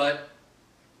 but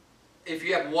if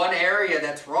you have one area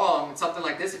that's wrong, something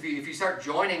like this, if you start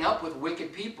joining up with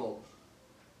wicked people,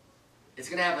 it's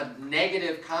going to have a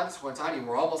negative consequence on you.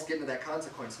 We're almost getting to that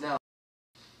consequence now.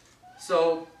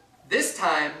 So this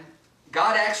time,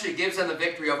 God actually gives them the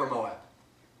victory over Moab.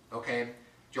 Okay?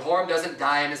 Jehoram doesn't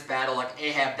die in this battle like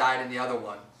Ahab died in the other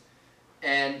one.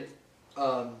 And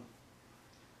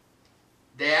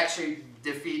they actually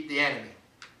defeat the enemy.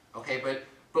 Okay?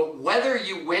 But whether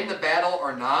you win the battle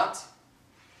or not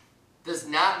does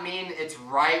not mean it's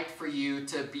right for you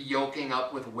to be yoking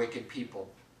up with wicked people.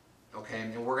 Okay?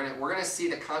 And we're gonna see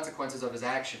the consequences of his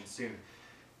actions soon.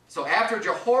 So after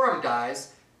Jehoram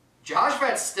dies,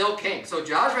 Jehoshaphat's still king. So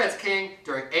Jehoshaphat's king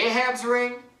during Ahab's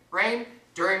reign,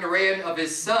 during the reign of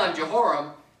his son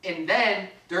Jehoram, and then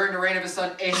during the reign of his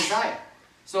son Ahaziah.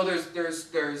 So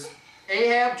there's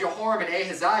Ahab, Jehoram, and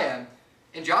Ahaziah,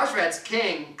 and Jehoshaphat's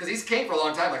king, because he's king for a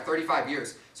long time, like 35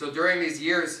 years. So during these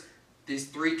years, these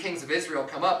 3 kings of Israel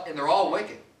come up, and they're all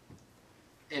wicked.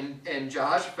 And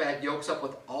Jehoshaphat yokes up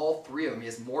with all 3 of them. He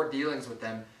has more dealings with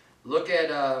them. Look at,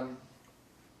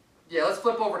 let's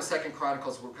flip over to 2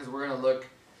 Chronicles, because we're going to look,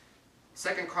 2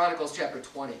 Chronicles chapter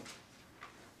 20.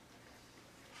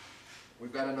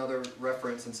 We've got another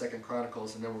reference in 2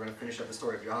 Chronicles, and then we're going to finish up the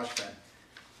story of Jehoshaphat.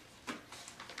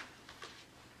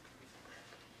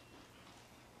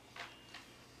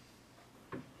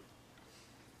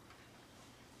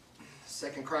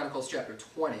 2 Chronicles chapter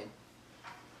 20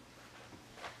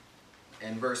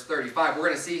 and verse 35. We're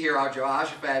going to see here how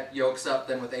Jehoshaphat yokes up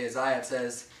then with Ahaziah. It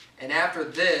says, and after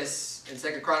this, in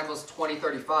 2 Chronicles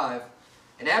 20:35,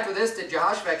 and after this did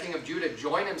Jehoshaphat king of Judah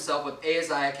join himself with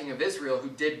Ahaziah king of Israel, who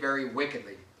did very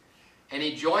wickedly. And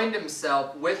he joined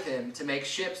himself with him to make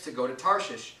ships to go to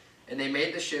Tarshish, and they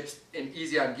made the ships in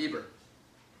Ezion-Geber.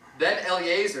 Then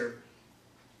Eliezer,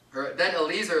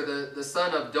 the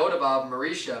son of Dodavah of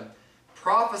Marisha,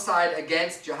 prophesied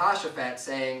against Jehoshaphat,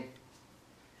 saying,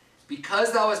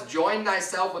 because thou hast joined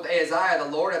thyself with Ahaziah, the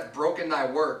Lord hath broken thy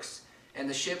works, and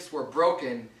the ships were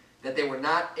broken, that they were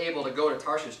not able to go to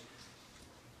Tarshish.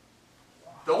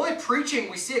 The only preaching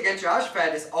we see against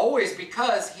Jehoshaphat is always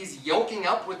because he's yoking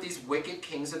up with these wicked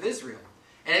kings of Israel.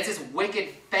 And it's this wicked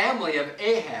family of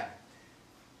Ahab.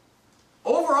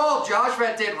 Overall,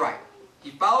 Jehoshaphat did right.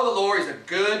 He followed the Lord. He's a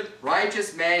good,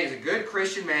 righteous man. He's a good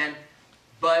Christian man.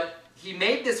 But he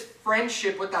made this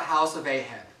friendship with the house of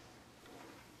Ahab.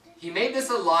 He made this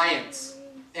alliance.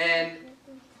 And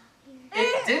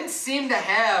it didn't seem to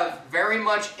have very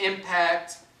much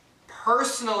impact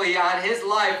personally on his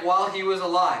life while he was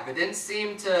alive. It didn't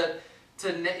seem to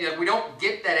we don't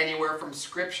get that anywhere from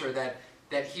Scripture,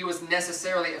 that he was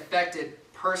necessarily affected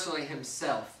personally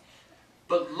himself.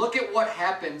 But look at what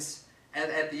happens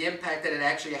at the impact that it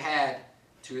actually had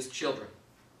to his children.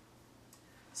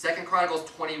 2 Chronicles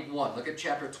 21. Look at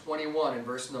chapter 21 and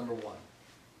verse number 1.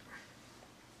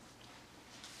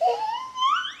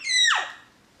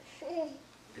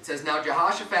 It says, Now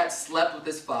Jehoshaphat slept with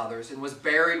his fathers and was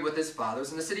buried with his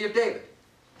fathers in the city of David.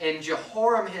 And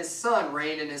Jehoram his son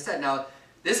reigned in his stead. Now,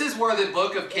 this is where the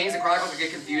book of Kings and Chronicles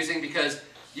get confusing, because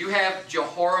you have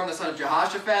Jehoram the son of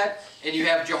Jehoshaphat, and you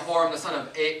have Jehoram the son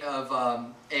of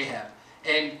Ahab.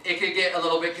 And it could get a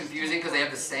little bit confusing because they have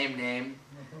the same name.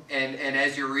 And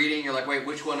as you're reading, you're like, wait,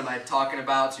 which one am I talking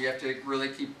about? So you have to really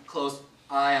keep close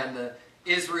eye on the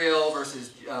Israel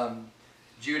versus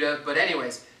Judah. But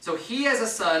anyways, so he has a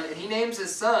son, and he names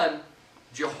his son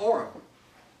Jehoram.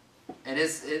 And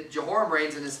Jehoram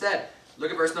reigns in his stead.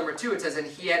 Look at verse number 2. It says, And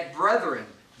he had brethren,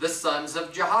 the sons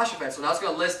of Jehoshaphat. So now it's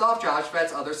going to list off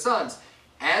Jehoshaphat's other sons.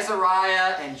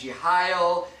 Azariah and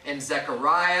Jehiel and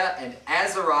Zechariah and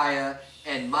Azariah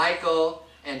and Michael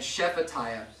and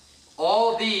Shephatiah.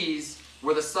 All these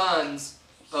were the sons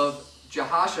of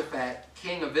Jehoshaphat,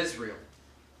 king of Israel.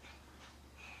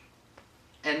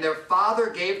 And their father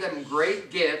gave them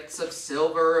great gifts of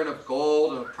silver and of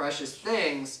gold and of precious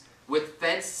things with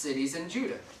fenced cities in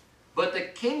Judah. But the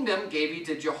kingdom gave he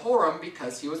to Jehoram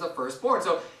because he was the firstborn.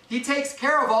 So he takes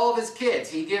care of all of his kids.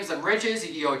 He gives them riches.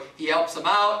 He helps them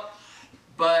out.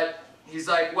 But he's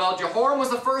like, well, Jehoram was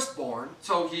the firstborn,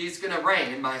 so he's going to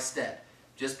reign in my stead.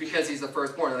 Just because he's the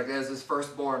firstborn. Like, that's his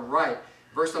firstborn right.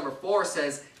 Verse number 4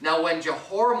 says, Now when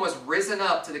Jehoram was risen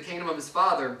up to the kingdom of his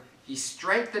father, he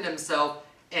strengthened himself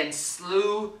and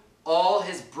slew all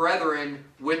his brethren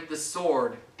with the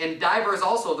sword, and divers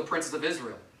also the princes of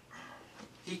Israel.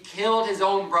 He killed his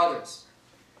own brothers.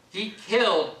 He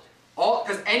killed all,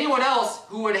 because anyone else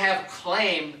who would have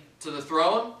claim to the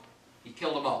throne, he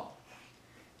killed them all.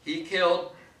 He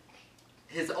killed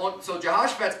his own. So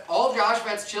all of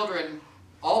Jehoshaphat's children,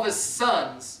 all of his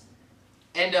sons,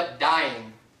 end up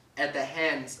dying at the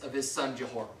hands of his son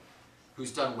Jehoram,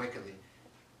 who's done wickedly.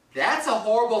 That's a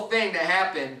horrible thing to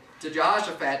happen to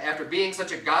Jehoshaphat after being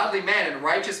such a godly man and a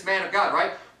righteous man of God,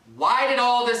 right? Why did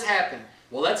all this happen?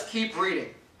 Well, let's keep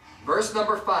reading. Verse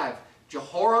number 5.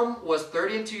 Jehoram was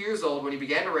 32 years old when he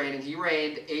began to reign, and he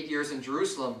reigned 8 years in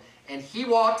Jerusalem. And he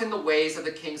walked in the ways of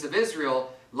the kings of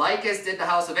Israel, like as did the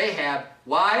house of Ahab.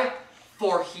 Why?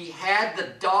 For he had the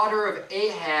daughter of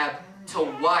Ahab to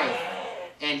wife,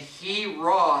 and he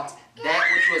wrought that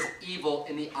which was evil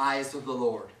in the eyes of the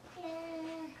Lord.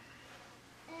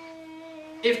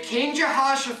 If King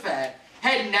Jehoshaphat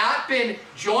had not been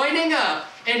joining up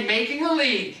and making a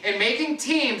league and making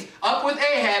teams up with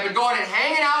Ahab and going and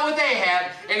hanging out with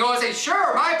Ahab and going and saying,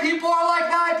 sure, my people are like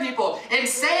thy people, and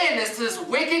saying this to this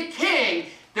wicked king,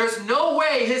 there's no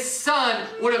way his son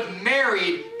would have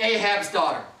married Ahab's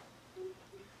daughter.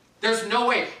 There's no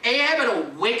way. Ahab had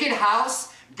a wicked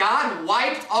house. God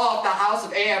wiped off the house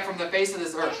of Ahab from the face of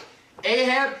this earth.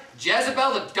 Ahab,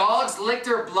 Jezebel, the dogs licked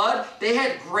her blood. They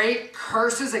had great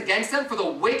curses against them for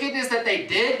the wickedness that they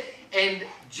did. And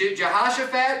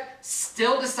Jehoshaphat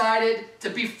still decided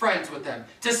to be friends with them,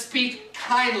 to speak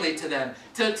kindly to them,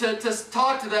 to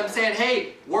talk to them saying,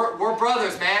 hey, we're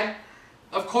brothers, man.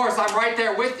 Of course, I'm right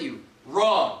there with you.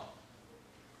 Wrong.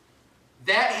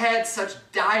 That had such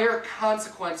dire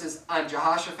consequences on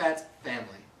Jehoshaphat's family.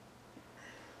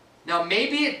 Now,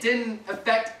 maybe it didn't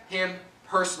affect him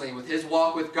personally with his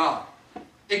walk with God.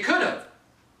 It could have.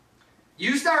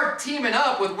 You start teaming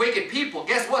up with wicked people,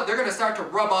 guess what? They're going to start to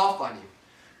rub off on you.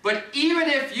 But even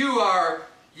if you are,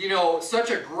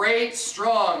 such a great,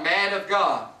 strong man of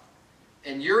God,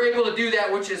 and you're able to do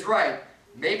that which is right,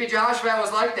 maybe Jehoshaphat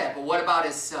was like that, but what about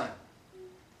his son?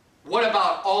 What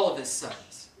about all of his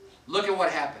sons? Look at what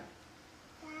happened.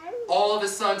 All of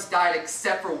his sons died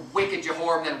except for wicked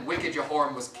Jehoram, then wicked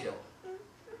Jehoram was killed.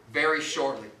 Very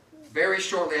shortly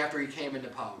after he came into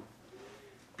power.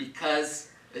 Because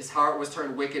his heart was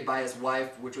turned wicked by his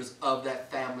wife, which was of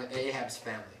that family, Ahab's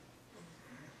family.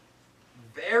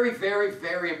 Very, very,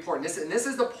 very important. This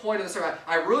is the point of the sermon.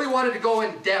 I really wanted to go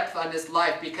in depth on this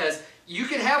life because you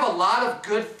can have a lot of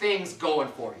good things going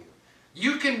for you.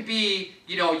 You can be,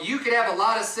 you could have a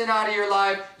lot of sin out of your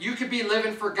life. You could be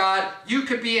living for God. You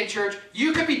could be in church.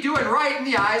 You could be doing right in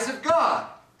the eyes of God.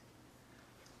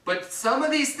 But some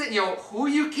of these things, who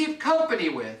you keep company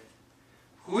with,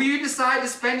 who you decide to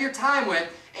spend your time with,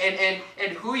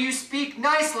 and who you speak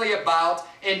nicely about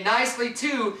and nicely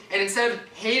to, and instead of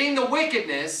hating the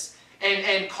wickedness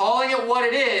and calling it what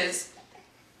it is,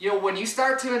 when you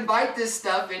start to invite this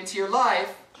stuff into your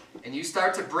life, and you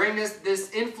start to bring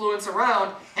this influence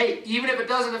around, hey, even if it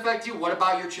doesn't affect you, what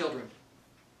about your children?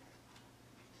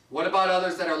 What about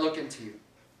others that are looking to you?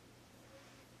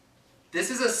 This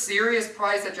is a serious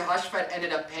price that Jehoshaphat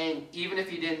ended up paying, even if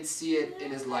he didn't see it in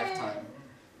his lifetime.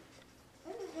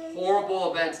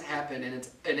 Horrible events happen,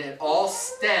 and it all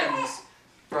stems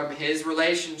from his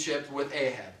relationship with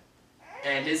Ahab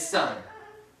and his son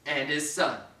and his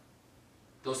son.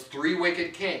 Those three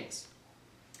wicked kings.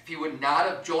 If he would not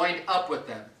have joined up with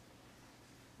them,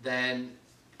 then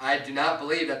I do not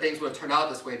believe that things would have turned out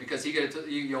this way, because he could have,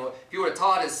 if he would have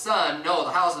taught his son, no,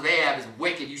 the house of Ahab is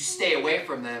wicked, you stay away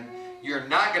from them, you're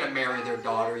not going to marry their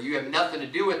daughter, you have nothing to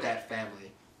do with that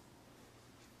family.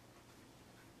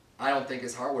 I don't think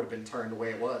his heart would have been turned the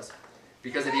way it was.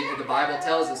 Because the Bible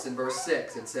tells us in verse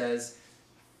 6, it says,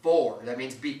 for, that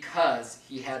means because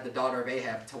he had the daughter of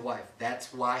Ahab to wife.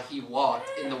 That's why he walked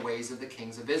in the ways of the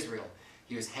kings of Israel.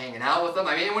 He was hanging out with them.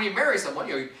 I mean, when you marry someone,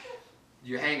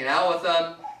 you're hanging out with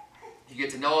them, you get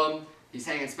to know them, he's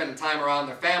spending time around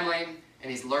their family,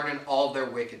 and he's learning all of their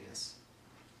wickedness.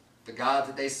 The gods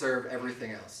that they serve,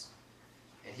 everything else.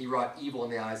 And he wrought evil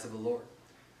in the eyes of the Lord.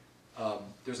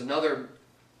 There's another,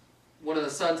 one of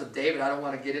the sons of David. I don't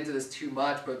want to get into this too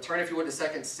much, but turn, if you would, to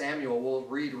 2 Samuel. We'll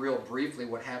read real briefly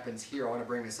what happens here. I want to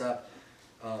bring this up.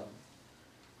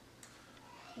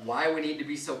 Why we need to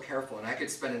be so careful. And I could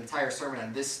spend an entire sermon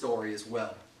on this story as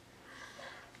well.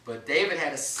 But David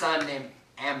had a son named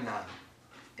Amnon.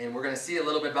 And we're going to see a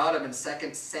little bit about him in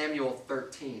 2 Samuel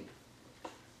 13.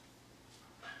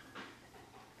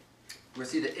 We're going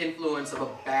to see the influence of a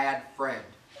bad friend.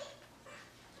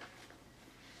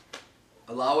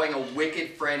 Allowing a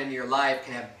wicked friend into your life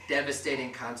can have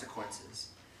devastating consequences.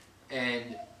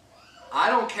 And I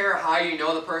don't care how you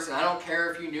know the person. I don't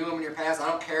care if you knew him in your past. I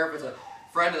don't care if it's a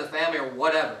friend of the family or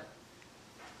whatever.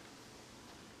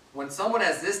 When someone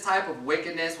has this type of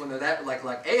wickedness, when they're that,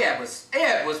 like Ahab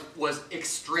was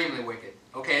extremely wicked.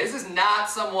 Okay, this is not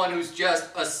someone who's just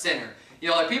a sinner.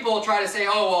 Like people will try to say,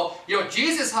 oh, well,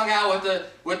 Jesus hung out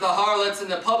with the harlots and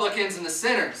the publicans and the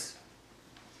sinners.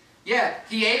 Yeah,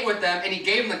 he ate with them and he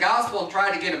gave them the gospel and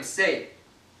tried to get them saved.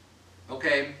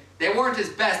 Okay, they weren't his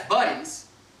best buddies,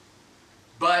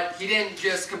 but he didn't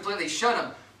just completely shun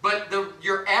them. But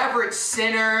your average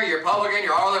sinner, your publican,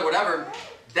 your harlot, whatever,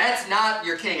 that's not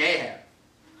your King Ahab.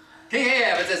 King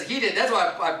Ahab, it says he did, that's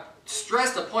why I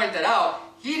stressed to point that out,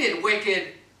 he did wicked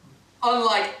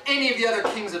unlike any of the other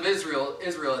kings of Israel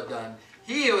had done.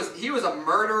 He was a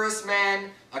murderous man,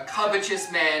 a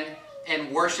covetous man,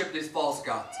 and worshipped his false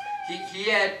gods.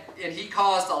 He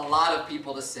caused a lot of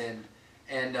people to sin,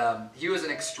 and he was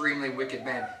an extremely wicked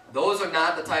man. Those are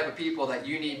not the type of people that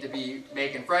you need to be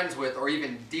making friends with or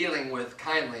even dealing with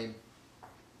kindly,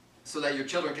 so that your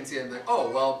children can see it and be like,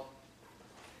 oh, well,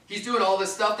 he's doing all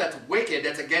this stuff that's wicked,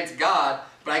 that's against God,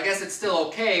 but I guess it's still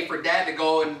okay for dad to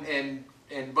go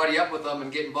and buddy up with them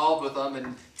and get involved with them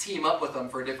and team up with them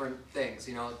for different things.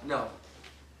 No.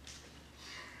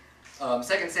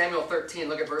 2 Samuel 13,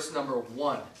 look at verse number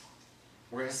 1.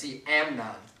 We're going to see Amnon.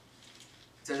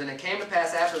 It says, and it came to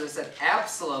pass after this that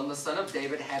Absalom, the son of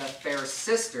David, had a fair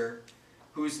sister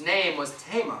whose name was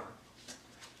Tamar.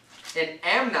 And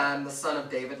Amnon, the son of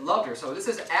David, loved her. So this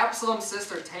is Absalom's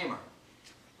sister Tamar.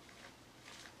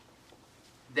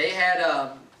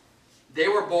 They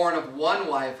were born of one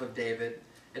wife of David,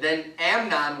 and then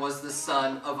Amnon was the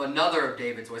son of another of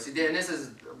David's wives. And this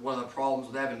is one of the problems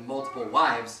with having multiple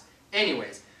wives.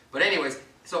 Anyways,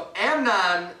 so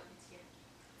Amnon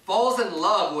falls in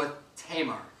love with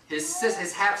Tamar,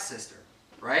 his half-sister,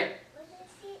 right?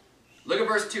 Look at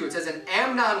verse 2. It says, and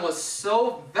Amnon was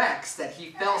so vexed that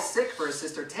he fell sick for his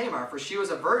sister Tamar, for she was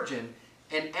a virgin,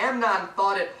 and Amnon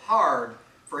thought it hard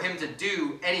for him to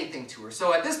do anything to her.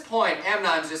 So at this point,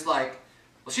 Amnon's just like,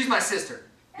 well, she's my sister.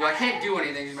 I can't do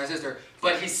anything, she's my sister.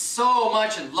 But he's so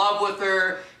much in love with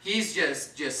her. He's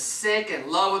just sick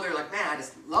in love with her. Like, man, I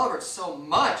just love her so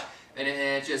much. And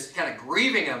it's just kind of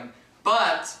grieving him.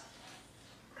 But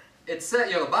it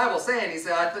said, the Bible's saying, he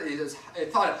thought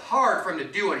it hard for him to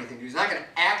do anything. He was not going to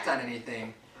act on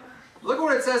anything. Look at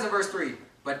what it says in verse 3.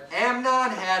 But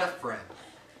Amnon had a friend.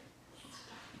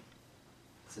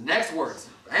 It's the next words.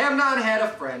 Amnon had a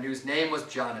friend whose name was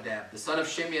Jonadab, the son of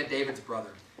Shimeah, David's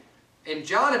brother. And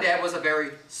Jonadab was a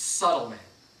very subtle man.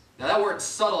 Now that word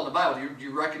subtle in the Bible, do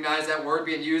you recognize that word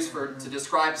being used to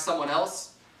describe someone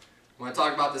else? When I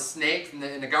talk about the snake in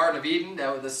the Garden of Eden,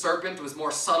 the serpent was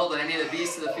more subtle than any of the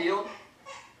beasts of the field.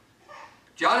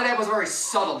 Jonadab was a very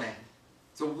subtle man.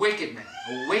 It's a wicked man,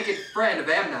 a wicked friend of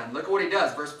Amnon. Look at what he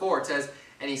does. Verse 4, it says,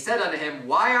 and he said unto him,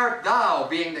 why art thou,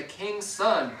 being the king's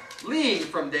son, fleeing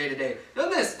from day to day?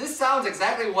 Doesn't this sounds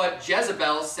exactly what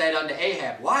Jezebel said unto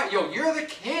Ahab. Why, you're the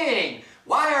king.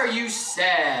 Why are you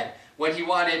sad? When he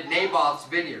wanted Naboth's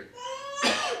vineyard.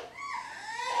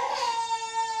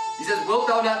 He says, wilt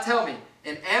thou not tell me?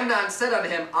 And Amnon said unto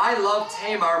him, I love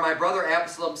Tamar, my brother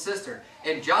Absalom's sister.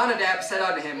 And Jonadab said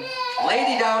unto him, lay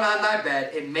thee down on thy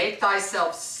bed, and make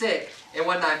thyself sick. And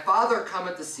when thy father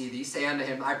cometh to see thee, say unto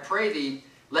him, I pray thee,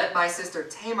 let my sister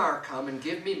Tamar come and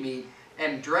give me meat,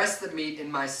 and dress the meat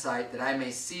in my sight, that I may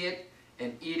see it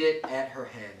and eat it at her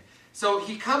hand. So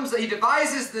he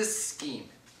devises this scheme,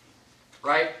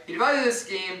 right? He devises this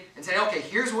scheme and saying, okay,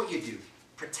 here's what you do.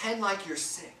 Pretend like you're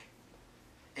sick.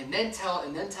 And then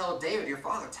tell David, your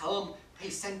father, tell him, hey,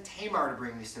 send Tamar to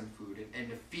bring me some food and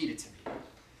to feed it to me.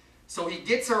 So he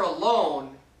gets her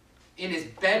alone in his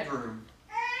bedroom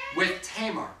with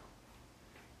Tamar.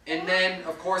 And then,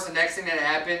 of course, the next thing that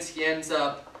happens, he ends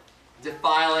up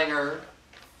defiling her,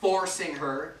 forcing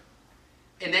her,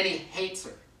 and then he hates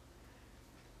her.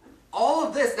 All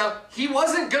of this, now, he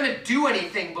wasn't going to do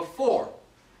anything before,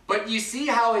 but you see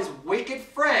how his wicked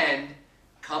friend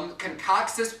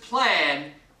concocts this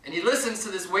plan, and he listens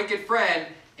to this wicked friend,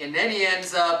 and then he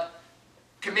ends up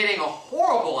committing a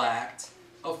horrible act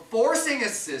of forcing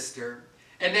his sister,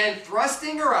 and then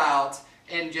thrusting her out,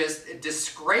 and just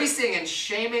disgracing and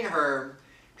shaming her,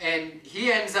 and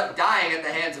he ends up dying at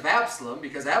the hands of Absalom,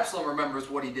 because Absalom remembers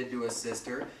what he did to his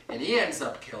sister, and he ends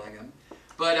up killing him.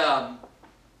 But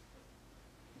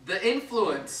the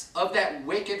influence of that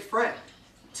wicked friend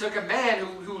took a man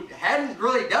who hadn't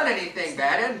really done anything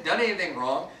bad, hadn't done anything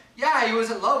wrong. Yeah, he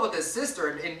was in love with his sister,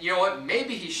 and you know what?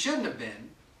 Maybe he shouldn't have been,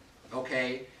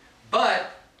 okay?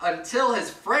 But until his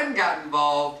friend got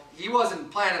involved, he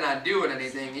wasn't planning on doing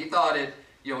anything. He thought it,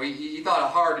 you know, he thought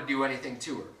it hard to do anything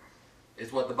to her,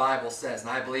 is what the Bible says, and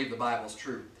I believe the Bible's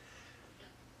true.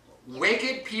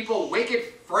 Wicked people, wicked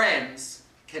friends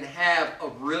can have a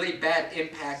really bad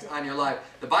impact on your life.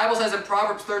 The Bible says in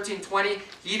Proverbs 13:20,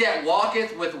 he that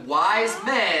walketh with wise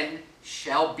men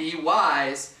shall be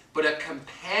wise, but a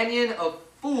companion of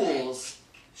fools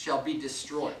shall be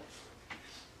destroyed.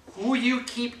 Who you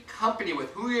keep company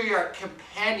with, who you're your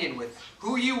companion with,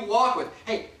 who you walk with.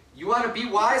 Hey, you want to be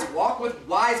wise? Walk with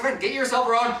wise men. Get yourself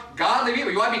around godly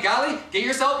people. You want to be godly? Get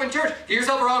yourself in church. Get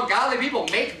yourself around godly people.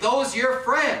 Make those your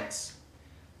friends.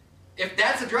 If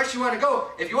that's the direction you want to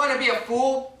go, if you want to be a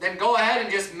fool, then go ahead and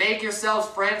just make yourselves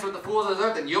friends with the fools of the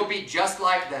earth, and you'll be just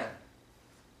like them.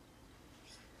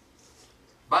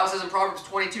 The Bible says in Proverbs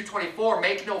 22:24,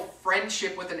 make no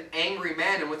friendship with an angry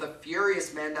man, and with a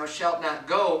furious man thou shalt not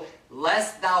go,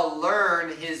 lest thou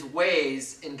learn his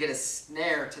ways and get a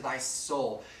snare to thy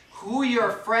soul. Who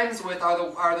you're friends with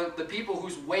are the people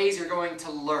whose ways you're going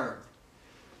to learn.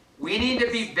 We need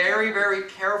to be very, very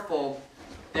careful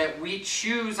that we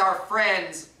choose our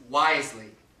friends wisely.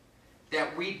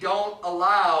 That we don't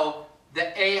allow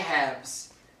the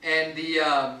Ahabs and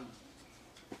the,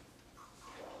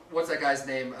 what's that guy's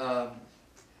name?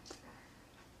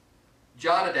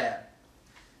 Jonadab.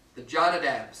 The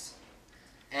Jonadabs.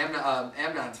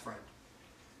 Amnon's friend.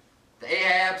 The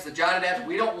Ahabs, the Jonadabs,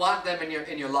 we don't want them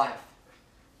in your life.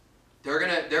 They're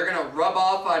gonna rub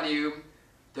off on you.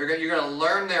 You're gonna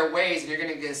learn their ways, and you're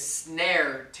gonna get a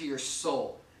snare to your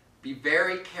soul. Be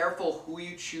very careful who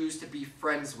you choose to be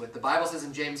friends with. The Bible says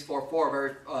in James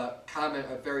 4:4,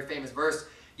 a very famous verse,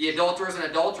 ye adulterers and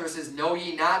adulteresses, know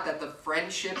ye not that the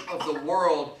friendship of the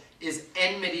world is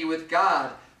enmity with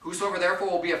God? Whosoever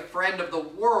therefore will be a friend of the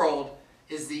world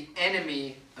is the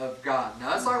enemy of God.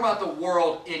 Now let's talk about the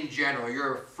world in general.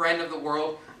 You're a friend of the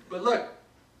world. But look,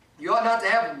 you ought not to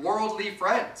have worldly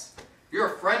friends. You're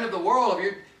a friend of the world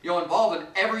if you're involved in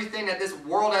everything that this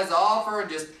world has to offer,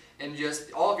 and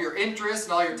just all of your interests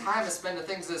and all your time is spent in the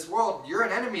things of this world. You're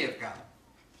an enemy of God.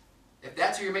 If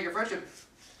that's who you make your friendship,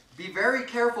 be very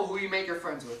careful who you make your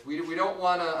friends with. We don't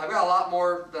want to. I've got a lot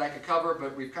more that I could cover,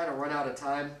 but we've kind of run out of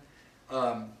time.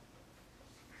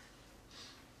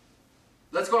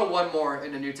 Let's go to one more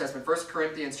in the New Testament, 1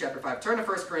 Corinthians chapter 5. Turn to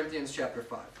 1 Corinthians chapter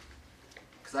 5.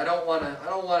 Because I don't want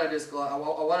to just go, I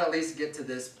want to at least get to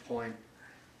this point.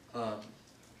 The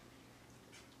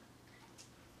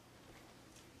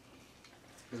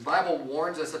Bible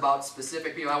warns us about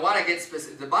specific people. I want to get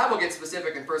specific. The Bible gets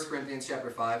specific in 1 Corinthians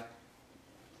chapter 5.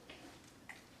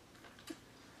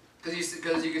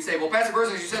 Because you could say, well, Pastor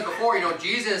Berzins, you said before,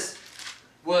 Jesus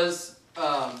was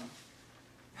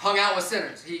hung out with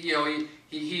sinners. He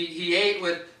ate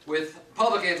with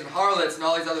publicans and harlots and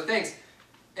all these other things.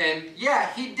 And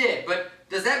yeah, he did. But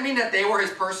does that mean that they were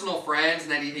his personal friends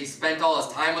and that he spent all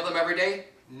his time with them every day?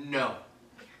 No.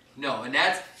 No, and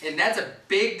that's a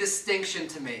big distinction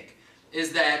to make.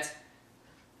 Is that,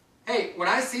 hey, when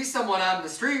I see someone on the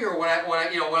street or when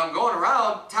I'm going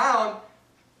around town,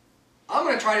 I'm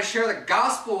going to try to share the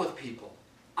gospel with people.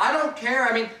 I don't care.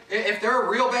 I mean, if they're a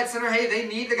real bad sinner, hey, they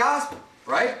need the gospel,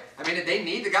 right? I mean, they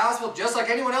need the gospel just like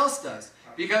anyone else does.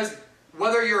 Because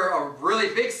whether you're a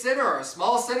really big sinner or a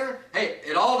small sinner, hey,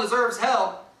 it all deserves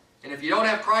hell. And if you don't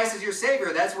have Christ as your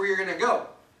Savior, that's where you're going to go,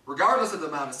 regardless of the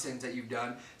amount of sins that you've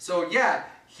done. So yeah,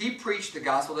 he preached the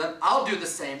gospel to them. I'll do the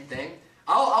same thing.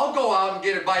 I'll go out and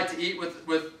get a bite to eat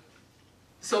with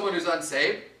someone who's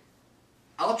unsaved.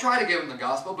 I'll try to give them the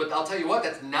gospel, but I'll tell you what,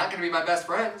 that's not going to be my best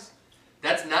friends.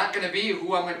 That's not going to be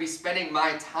who I'm going to be spending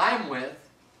my time with,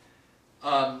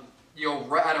 you know,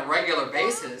 on a regular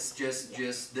basis. Just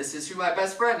this is who my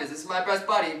best friend is. This is my best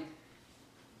buddy.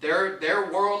 They're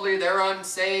worldly, they're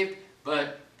unsaved,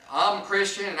 but I'm a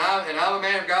Christian and I'm a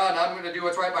man of God and I'm going to do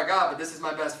what's right by God, but this is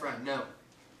my best friend. No.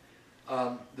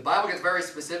 The Bible gets very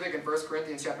specific in 1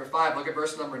 Corinthians chapter 5. Look at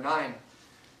verse number 9.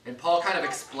 And Paul kind of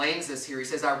explains this here. He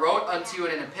says, I wrote unto you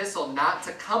in an epistle not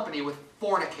to company with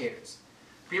fornicators.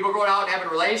 People going out and having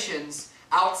relations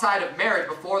outside of marriage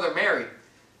before they're married.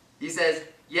 He says,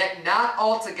 yet not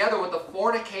altogether with the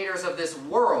fornicators of this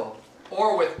world,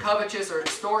 or with covetous or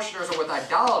extortioners or with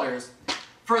idolaters,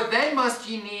 for then must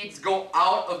ye needs go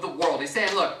out of the world. He's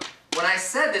saying, look, when I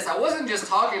said this, I wasn't just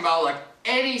talking about like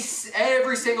every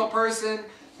single person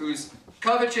who's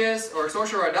covetous or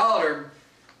extortioner or idolater.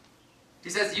 He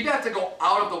says, you'd have to go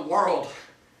out of the world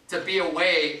to be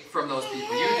away from those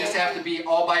people. You just have to be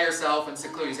all by yourself and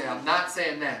seclude. He said, I'm not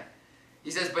saying that.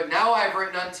 He says, but now I've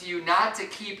written unto you not to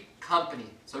keep company.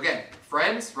 So again,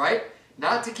 friends, right?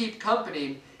 Not to keep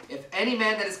company. If any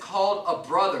man that is called a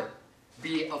brother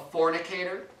be a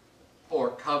fornicator,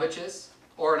 or covetous,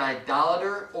 or an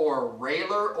idolater, or a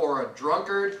railer, or a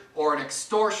drunkard, or an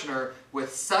extortioner,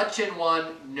 with such an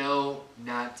one know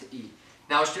not to eat.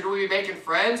 Now, should we be making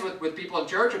friends with people in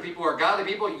church, or people who are godly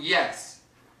people? Yes.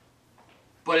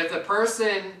 But if the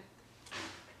person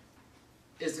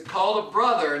is called a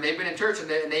brother, and they've been in church, and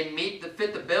they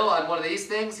fit the bill on one of these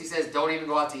things, he says, don't even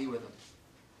go out to eat with them.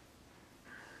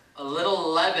 A little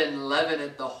leaven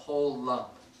leaveneth the whole lump.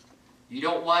 You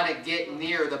don't want to get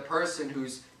near the person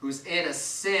who's in a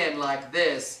sin like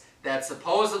this, that's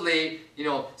supposedly, you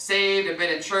know, saved and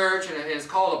been in church and is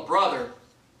called a brother,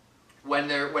 when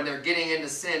they're getting into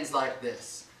sins like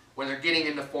this, when they're getting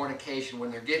into fornication,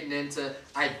 when they're getting into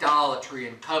idolatry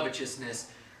and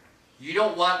covetousness. You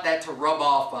don't want that to rub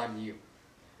off on you.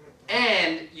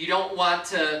 And you don't want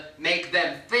to make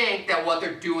them think that what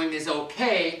they're doing is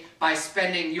okay by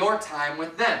spending your time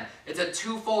with them. It's a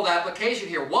twofold application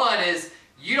here. One is,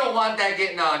 you don't want that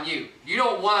getting on you. You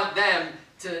don't want them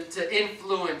to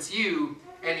influence you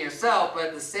and yourself, but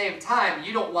at the same time,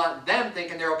 you don't want them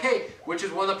thinking they're okay, which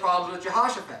is one of the problems with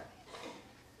Jehoshaphat.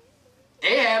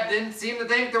 Ahab didn't seem to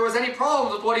think there was any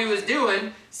problems with what he was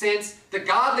doing, since the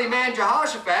godly man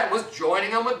Jehoshaphat was joining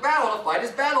him with battle to fight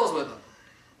his battles with him.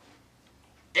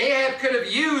 Ahab could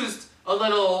have used a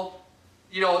little,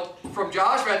 you know, from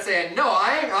Jehoshaphat saying, no,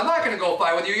 I'm not going to go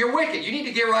fight with you. You're wicked. You need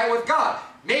to get right with God.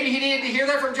 Maybe he needed to hear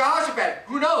that from Jehoshaphat.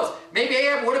 Who knows? Maybe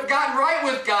Ahab would have gotten right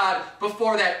with God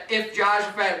before that if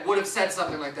Jehoshaphat would have said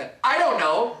something like that. I don't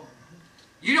know.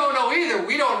 You don't know either.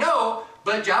 We don't know.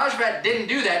 But Jehoshaphat didn't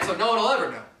do that, so no one will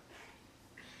ever know.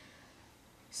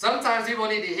 Sometimes people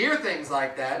need to hear things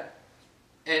like that,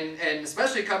 and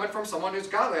especially coming from someone who's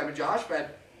godly. I mean,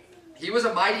 Jehoshaphat, he was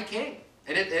a mighty king.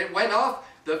 And it went off.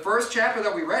 The first chapter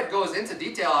that we read goes into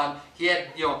detail on, he had,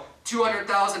 you know,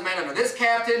 200,000 men under this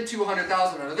captain,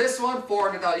 200,000 under this one,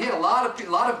 400,000. He had a lot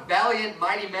of valiant,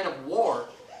 mighty men of war.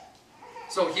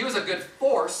 So he was a good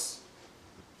force.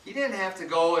 He didn't have to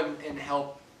go and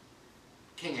help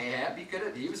King Ahab.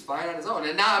 He was fine on his own.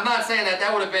 And now I'm not saying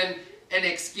that would have been an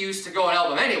excuse to go and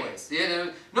help him anyways.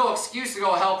 There's no excuse to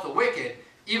go help the wicked.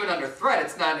 Even under threat,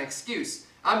 it's not an excuse.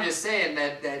 I'm just saying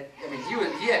that I mean,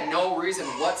 he had no reason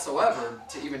whatsoever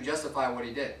to even justify what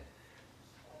he did.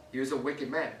 He was a wicked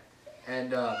man.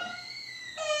 And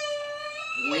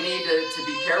we need to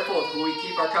be careful of who we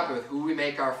keep our company with, who we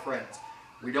make our friends.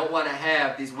 We don't want to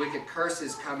have these wicked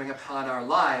curses coming upon our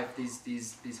life,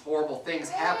 these horrible things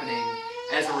happening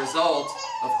as a result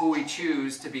of who we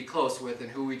choose to be close with and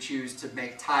who we choose to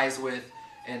make ties with.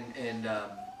 And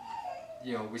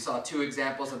you know, we saw two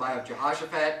examples in the Bible of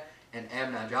Jehoshaphat and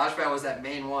Amnon. Jehoshaphat was that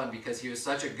main one because he was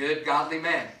such a good, godly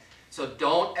man. So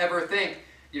don't ever think,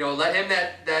 you know, let him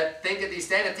that thinketh he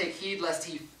standeth take heed lest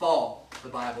he fall, the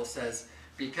Bible says.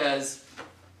 Because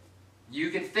you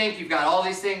can think you've got all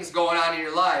these things going on in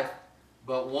your life,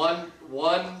 but one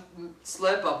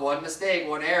slip up, one mistake,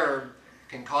 one error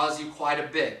can cause you quite a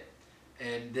bit.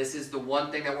 And this is the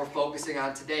one thing that we're focusing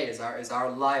on today, is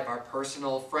our life, our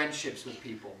personal friendships with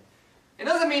people. It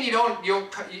doesn't mean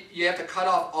you have to cut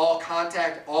off all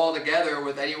contact altogether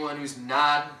with anyone who's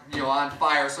not, you know, on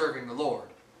fire serving the Lord.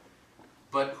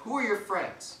 But who are your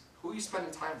friends? Who are you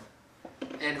spending time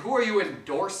with? And who are you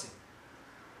endorsing?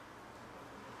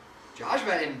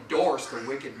 Joshua endorsed a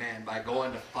wicked man by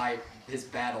going to fight his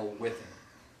battle with him.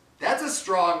 That's a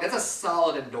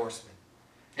solid endorsement.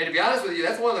 And to be honest with you,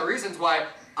 that's one of the reasons why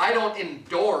I don't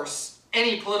endorse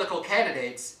any political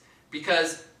candidates,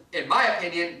 because in my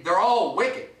opinion, they're all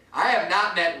wicked. I have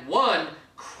not met one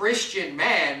Christian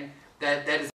man that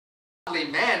is a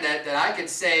godly man that I could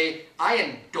say, I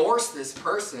endorse this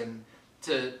person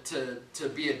to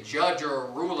be a judge or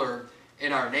a ruler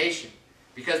in our nation.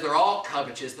 Because they're all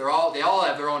covetous, they all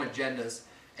have their own agendas.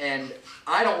 And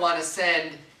I don't want to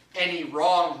send any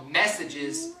wrong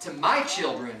messages to my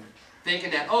children,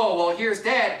 thinking that, oh, well, here's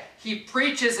Dad, he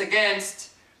preaches against,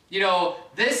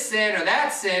 this sin or that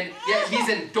sin, yet he's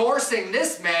endorsing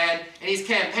this man, and he's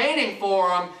campaigning for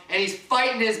him, and he's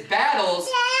fighting his battles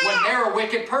when they're a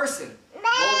wicked person.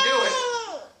 Won't do it.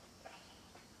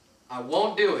 I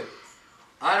won't do it.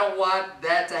 I don't want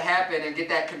that to happen and get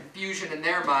that confusion in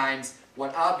their minds,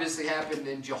 what obviously happened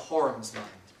in Jehoram's mind.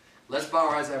 Let's bow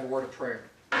our eyes and have a word of prayer.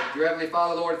 Dear Heavenly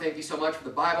Father, Lord, thank you so much for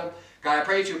the Bible. God, I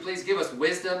pray that you would please give us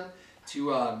wisdom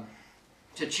to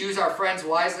choose our friends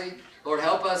wisely. Lord,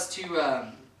 help us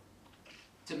to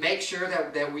make sure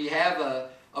that we have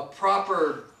a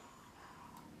proper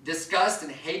disgust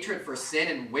and hatred for sin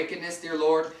and wickedness, dear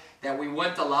Lord, that we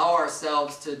wouldn't allow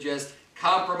ourselves to just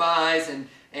compromise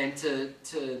and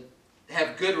to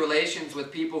have good relations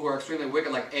with people who are extremely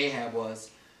wicked like Ahab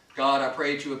was. God, I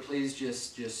pray that you would please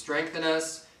just strengthen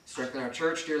us, strengthen our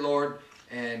church, dear Lord,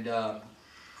 and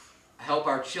help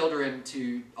our children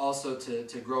to also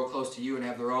to grow close to you and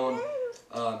have their own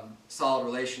solid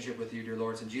relationship with you, dear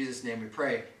Lord. In Jesus' name we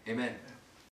pray. Amen.